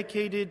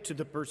dedicated to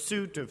the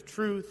pursuit of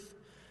truth,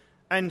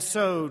 and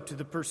so to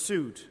the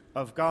pursuit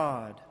of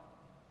God.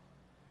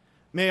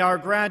 May our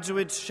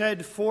graduates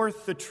shed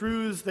forth the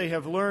truths they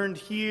have learned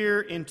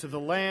here into the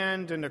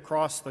land and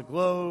across the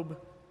globe.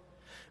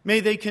 May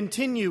they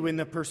continue in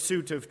the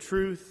pursuit of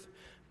truth,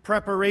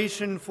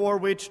 preparation for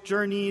which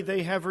journey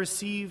they have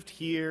received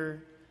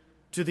here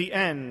to the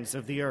ends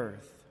of the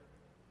earth.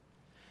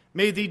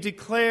 May they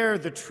declare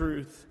the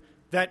truth,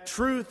 that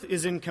truth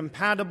is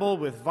incompatible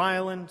with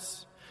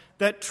violence,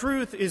 that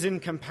truth is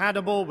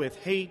incompatible with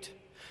hate,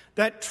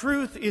 that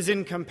truth is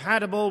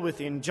incompatible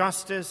with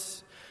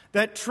injustice,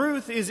 that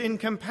truth is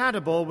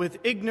incompatible with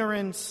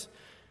ignorance,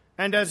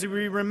 and as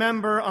we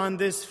remember on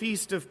this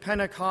feast of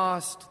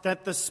Pentecost,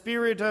 that the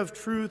Spirit of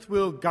truth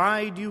will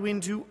guide you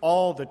into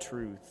all the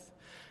truth,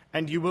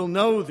 and you will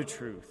know the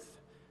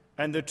truth,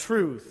 and the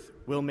truth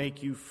will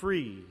make you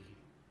free.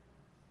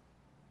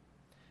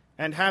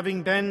 And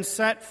having been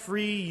set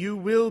free, you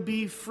will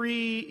be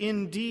free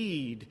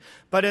indeed.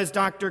 But as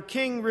Dr.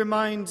 King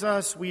reminds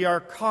us, we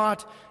are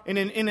caught in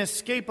an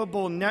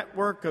inescapable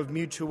network of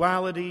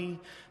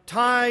mutuality,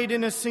 tied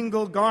in a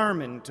single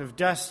garment of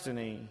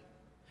destiny.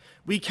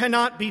 We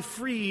cannot be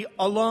free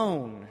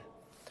alone.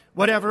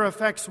 Whatever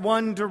affects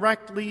one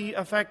directly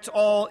affects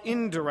all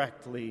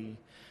indirectly.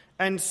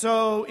 And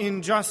so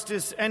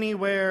injustice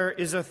anywhere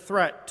is a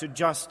threat to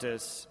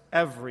justice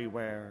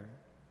everywhere.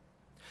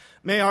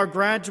 May our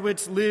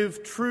graduates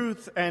live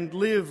truth and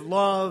live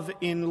love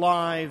in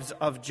lives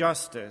of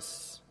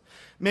justice.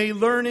 May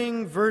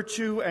learning,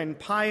 virtue, and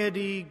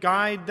piety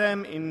guide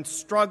them in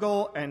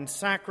struggle and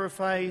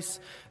sacrifice,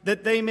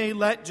 that they may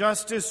let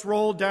justice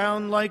roll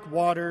down like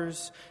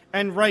waters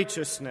and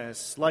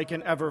righteousness like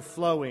an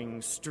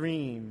ever-flowing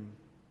stream.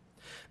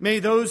 May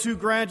those who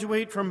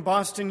graduate from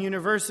Boston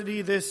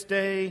University this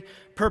day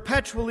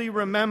perpetually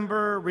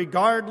remember,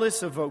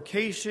 regardless of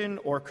vocation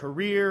or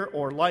career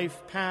or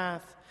life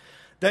path,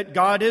 that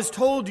God has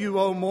told you,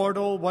 O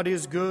mortal, what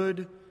is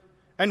good,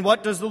 and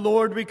what does the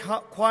Lord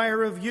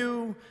require of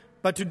you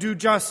but to do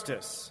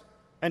justice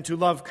and to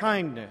love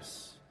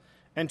kindness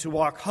and to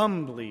walk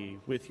humbly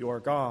with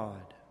your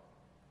God.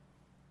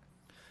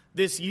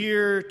 This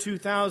year,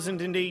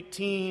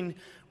 2018,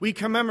 we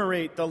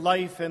commemorate the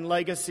life and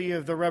legacy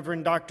of the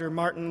Reverend Dr.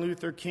 Martin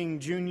Luther King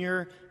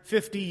Jr.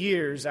 50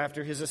 years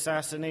after his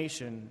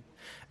assassination.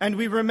 And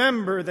we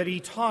remember that he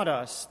taught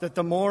us that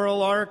the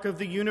moral arc of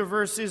the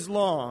universe is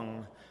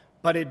long,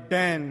 but it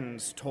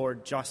bends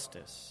toward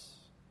justice.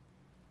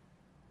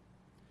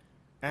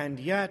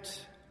 And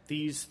yet,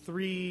 these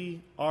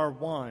three are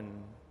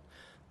one.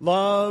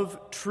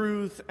 Love,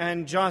 truth,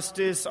 and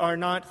justice are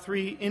not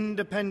three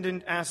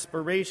independent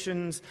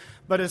aspirations,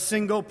 but a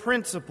single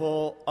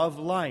principle of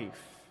life.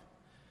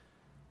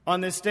 On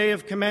this day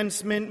of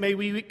commencement, may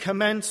we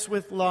commence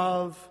with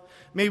love.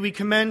 May we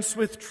commence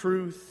with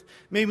truth.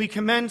 May we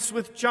commence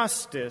with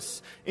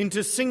justice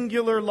into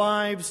singular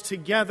lives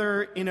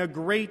together in a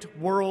great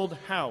world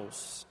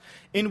house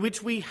in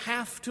which we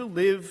have to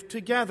live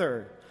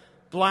together,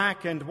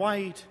 black and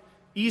white,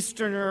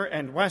 Easterner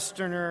and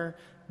Westerner,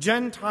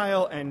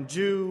 Gentile and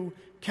Jew,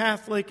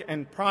 Catholic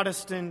and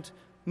Protestant,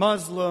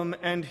 Muslim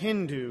and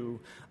Hindu,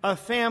 a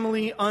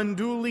family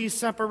unduly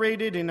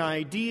separated in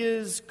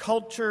ideas,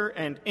 culture,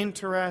 and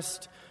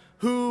interest,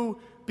 who,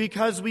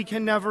 because we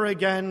can never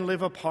again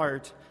live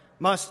apart,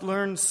 must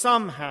learn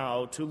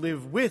somehow to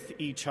live with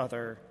each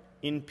other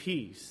in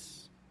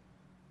peace.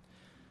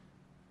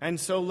 And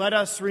so let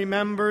us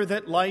remember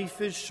that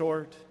life is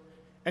short,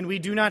 and we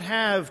do not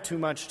have too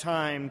much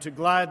time to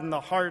gladden the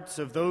hearts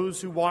of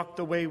those who walk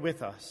the way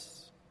with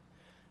us.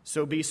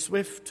 So be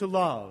swift to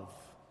love,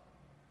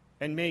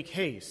 and make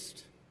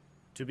haste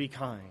to be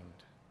kind.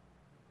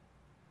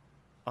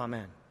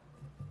 Amen.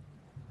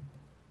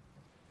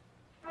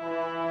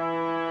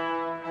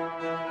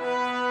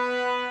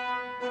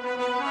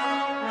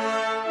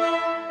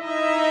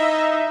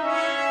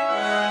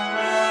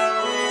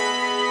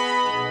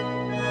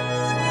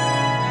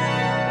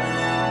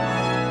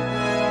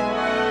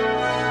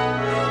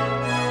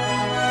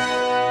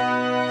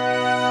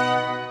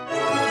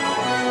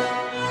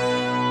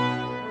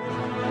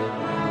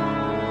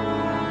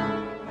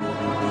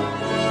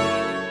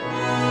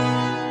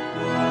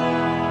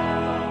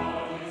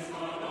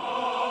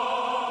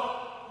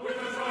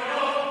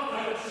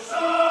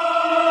 So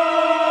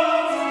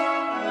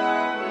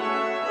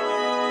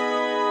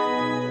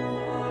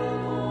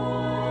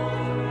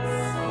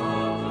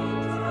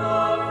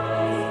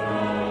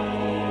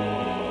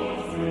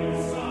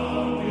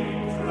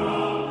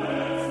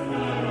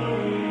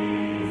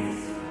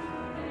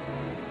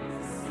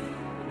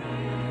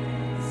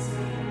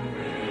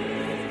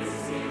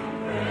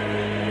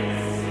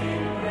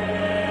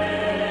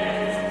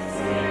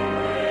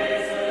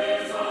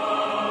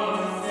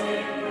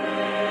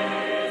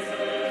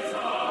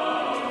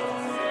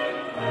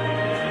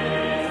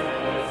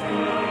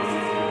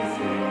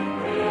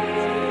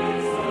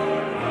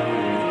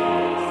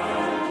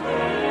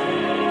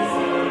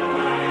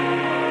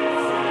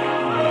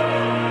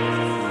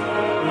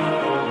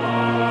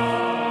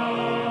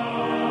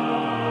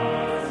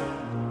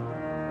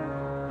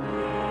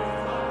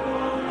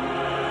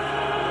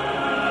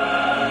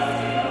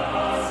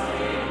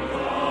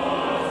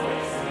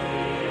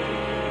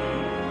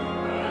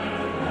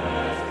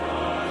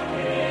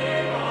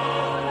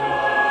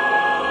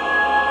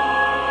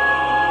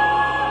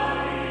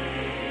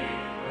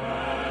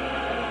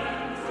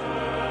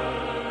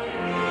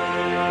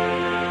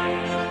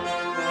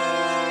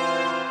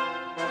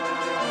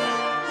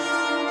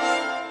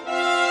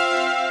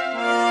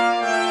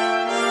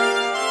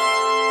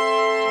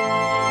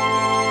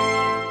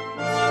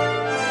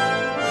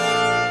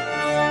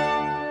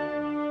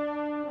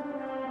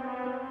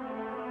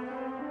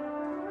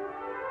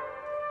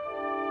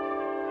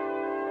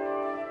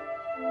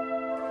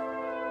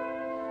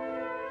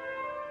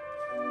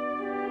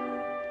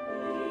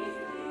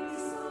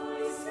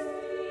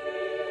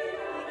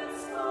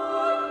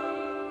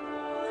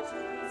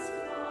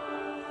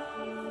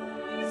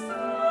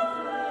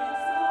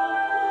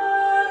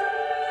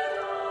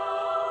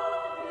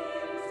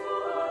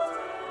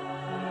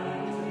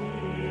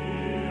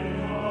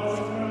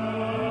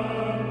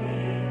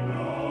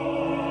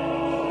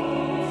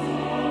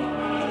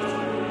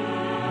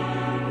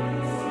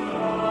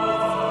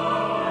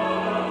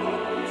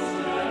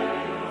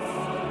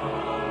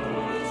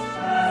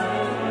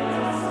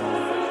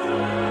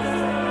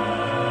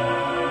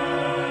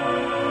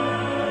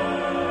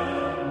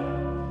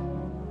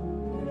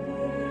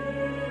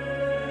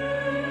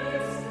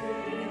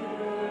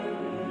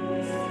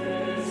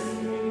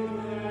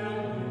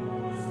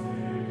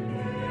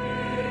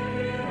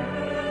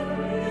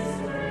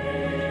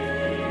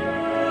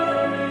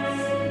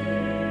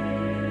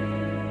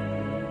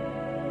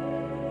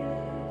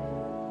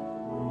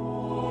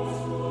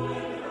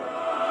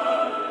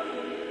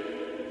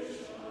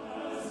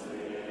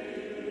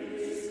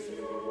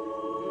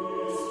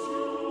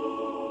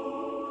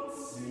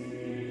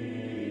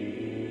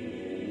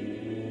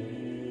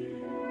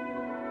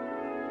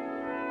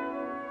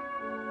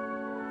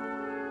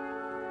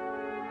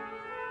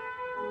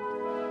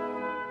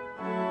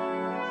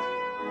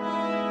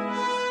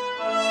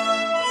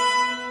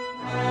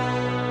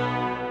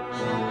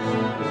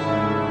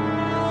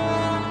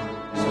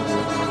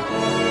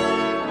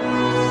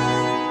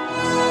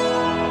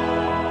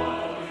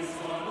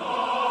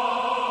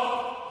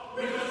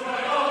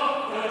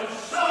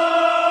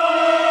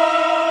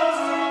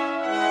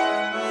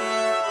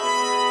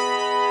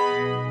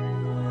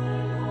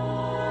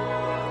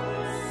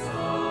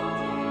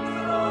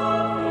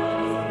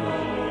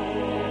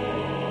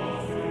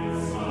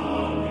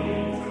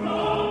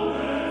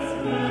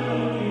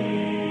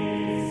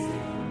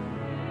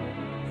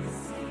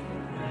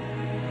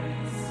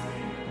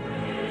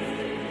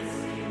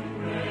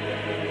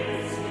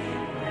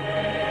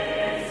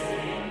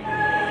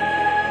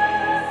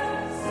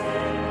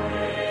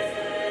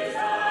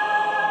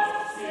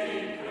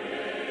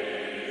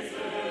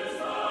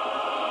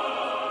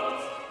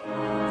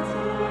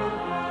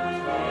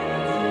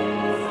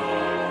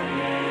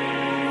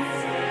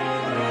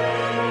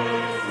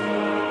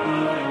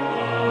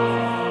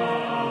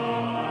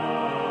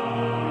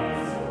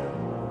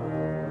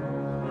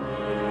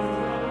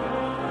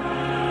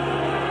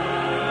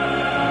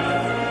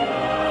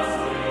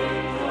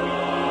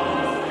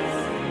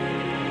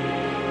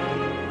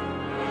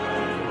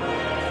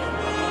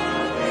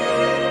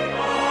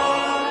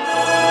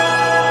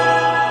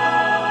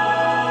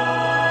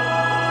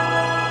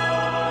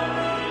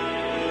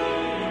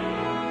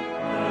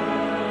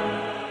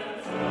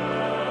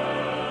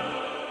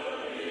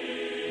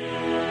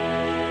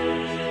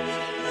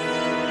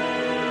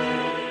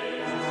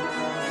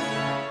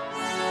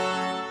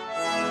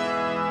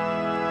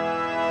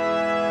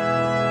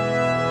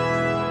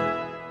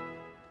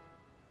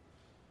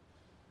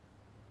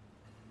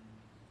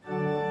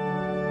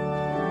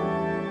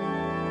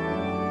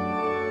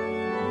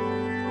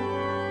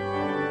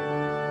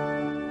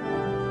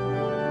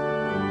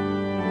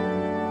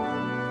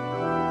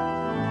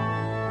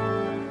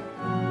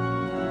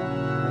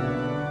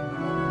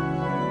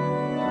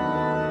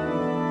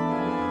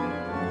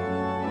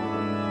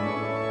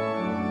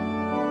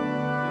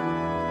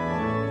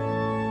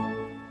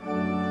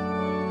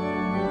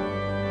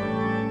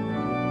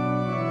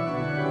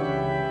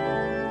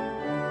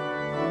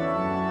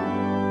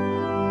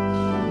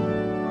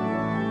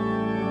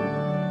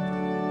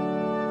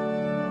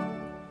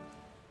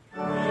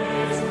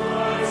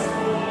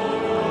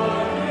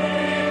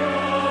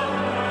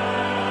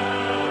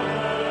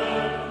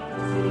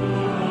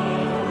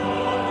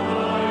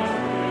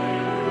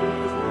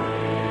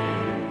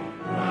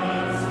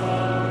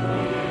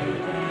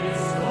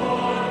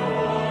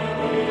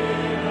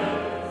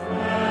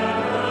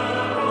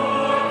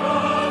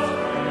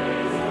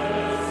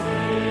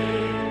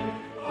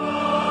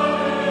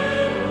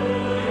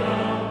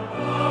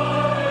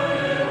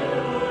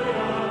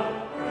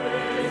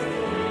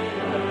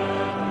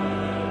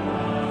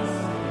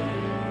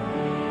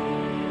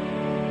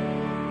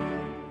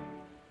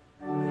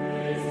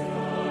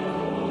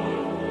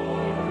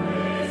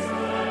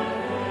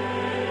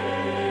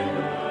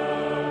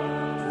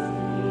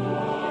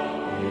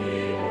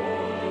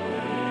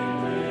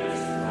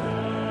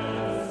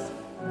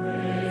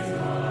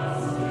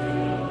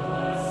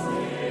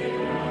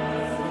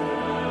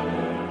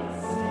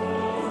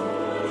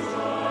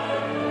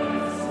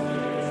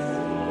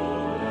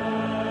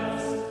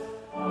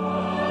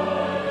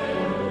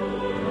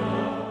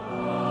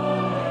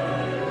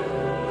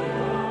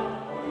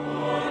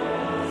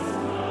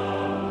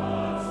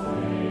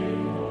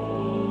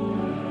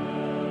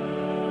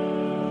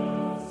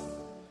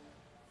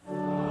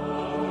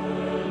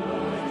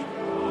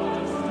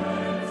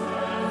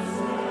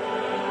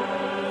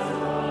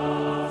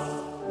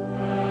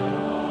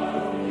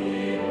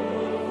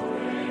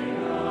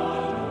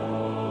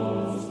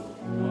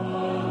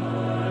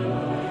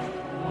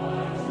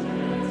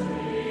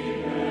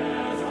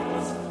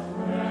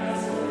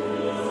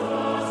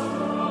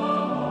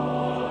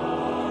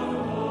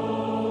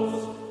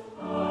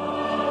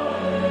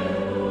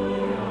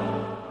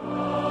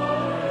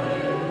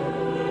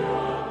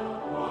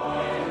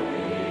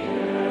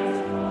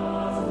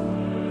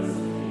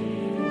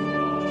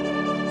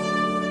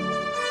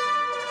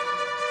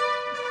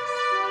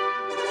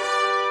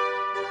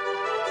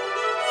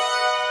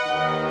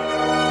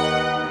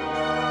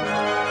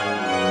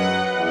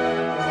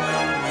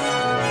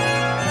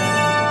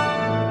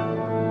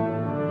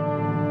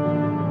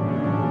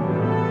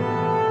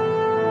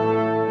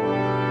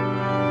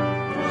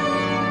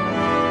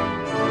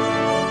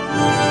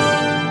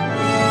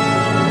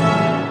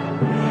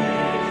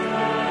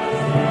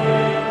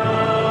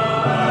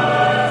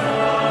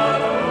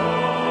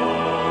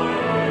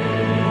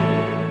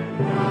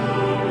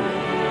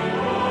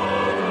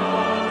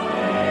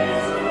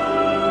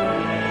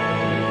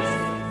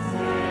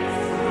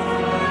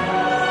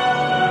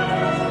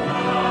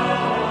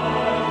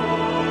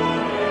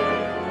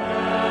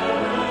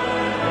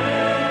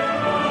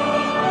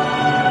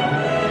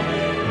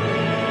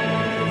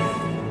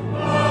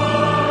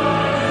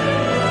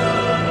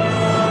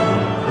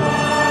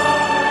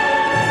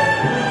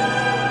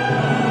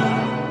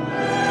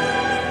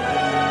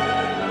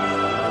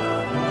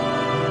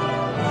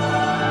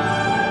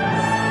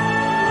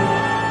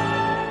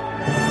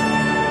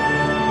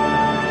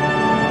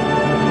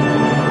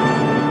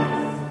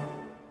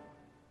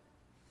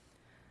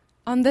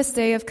On this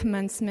day of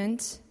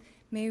commencement,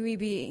 may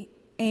we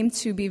aim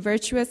to be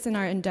virtuous in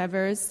our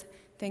endeavors,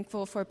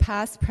 thankful for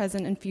past,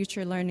 present, and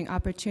future learning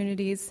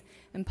opportunities,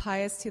 and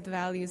pious to the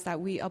values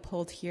that we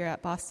uphold here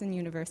at Boston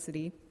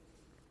University.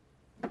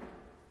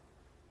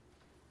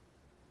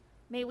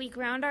 May we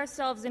ground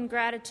ourselves in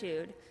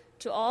gratitude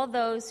to all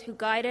those who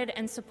guided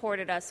and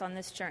supported us on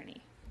this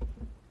journey.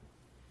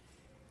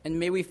 And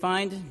may we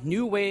find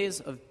new ways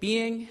of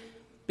being,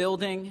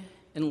 building,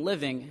 and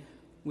living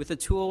with the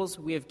tools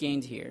we have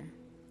gained here.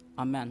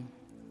 Amen.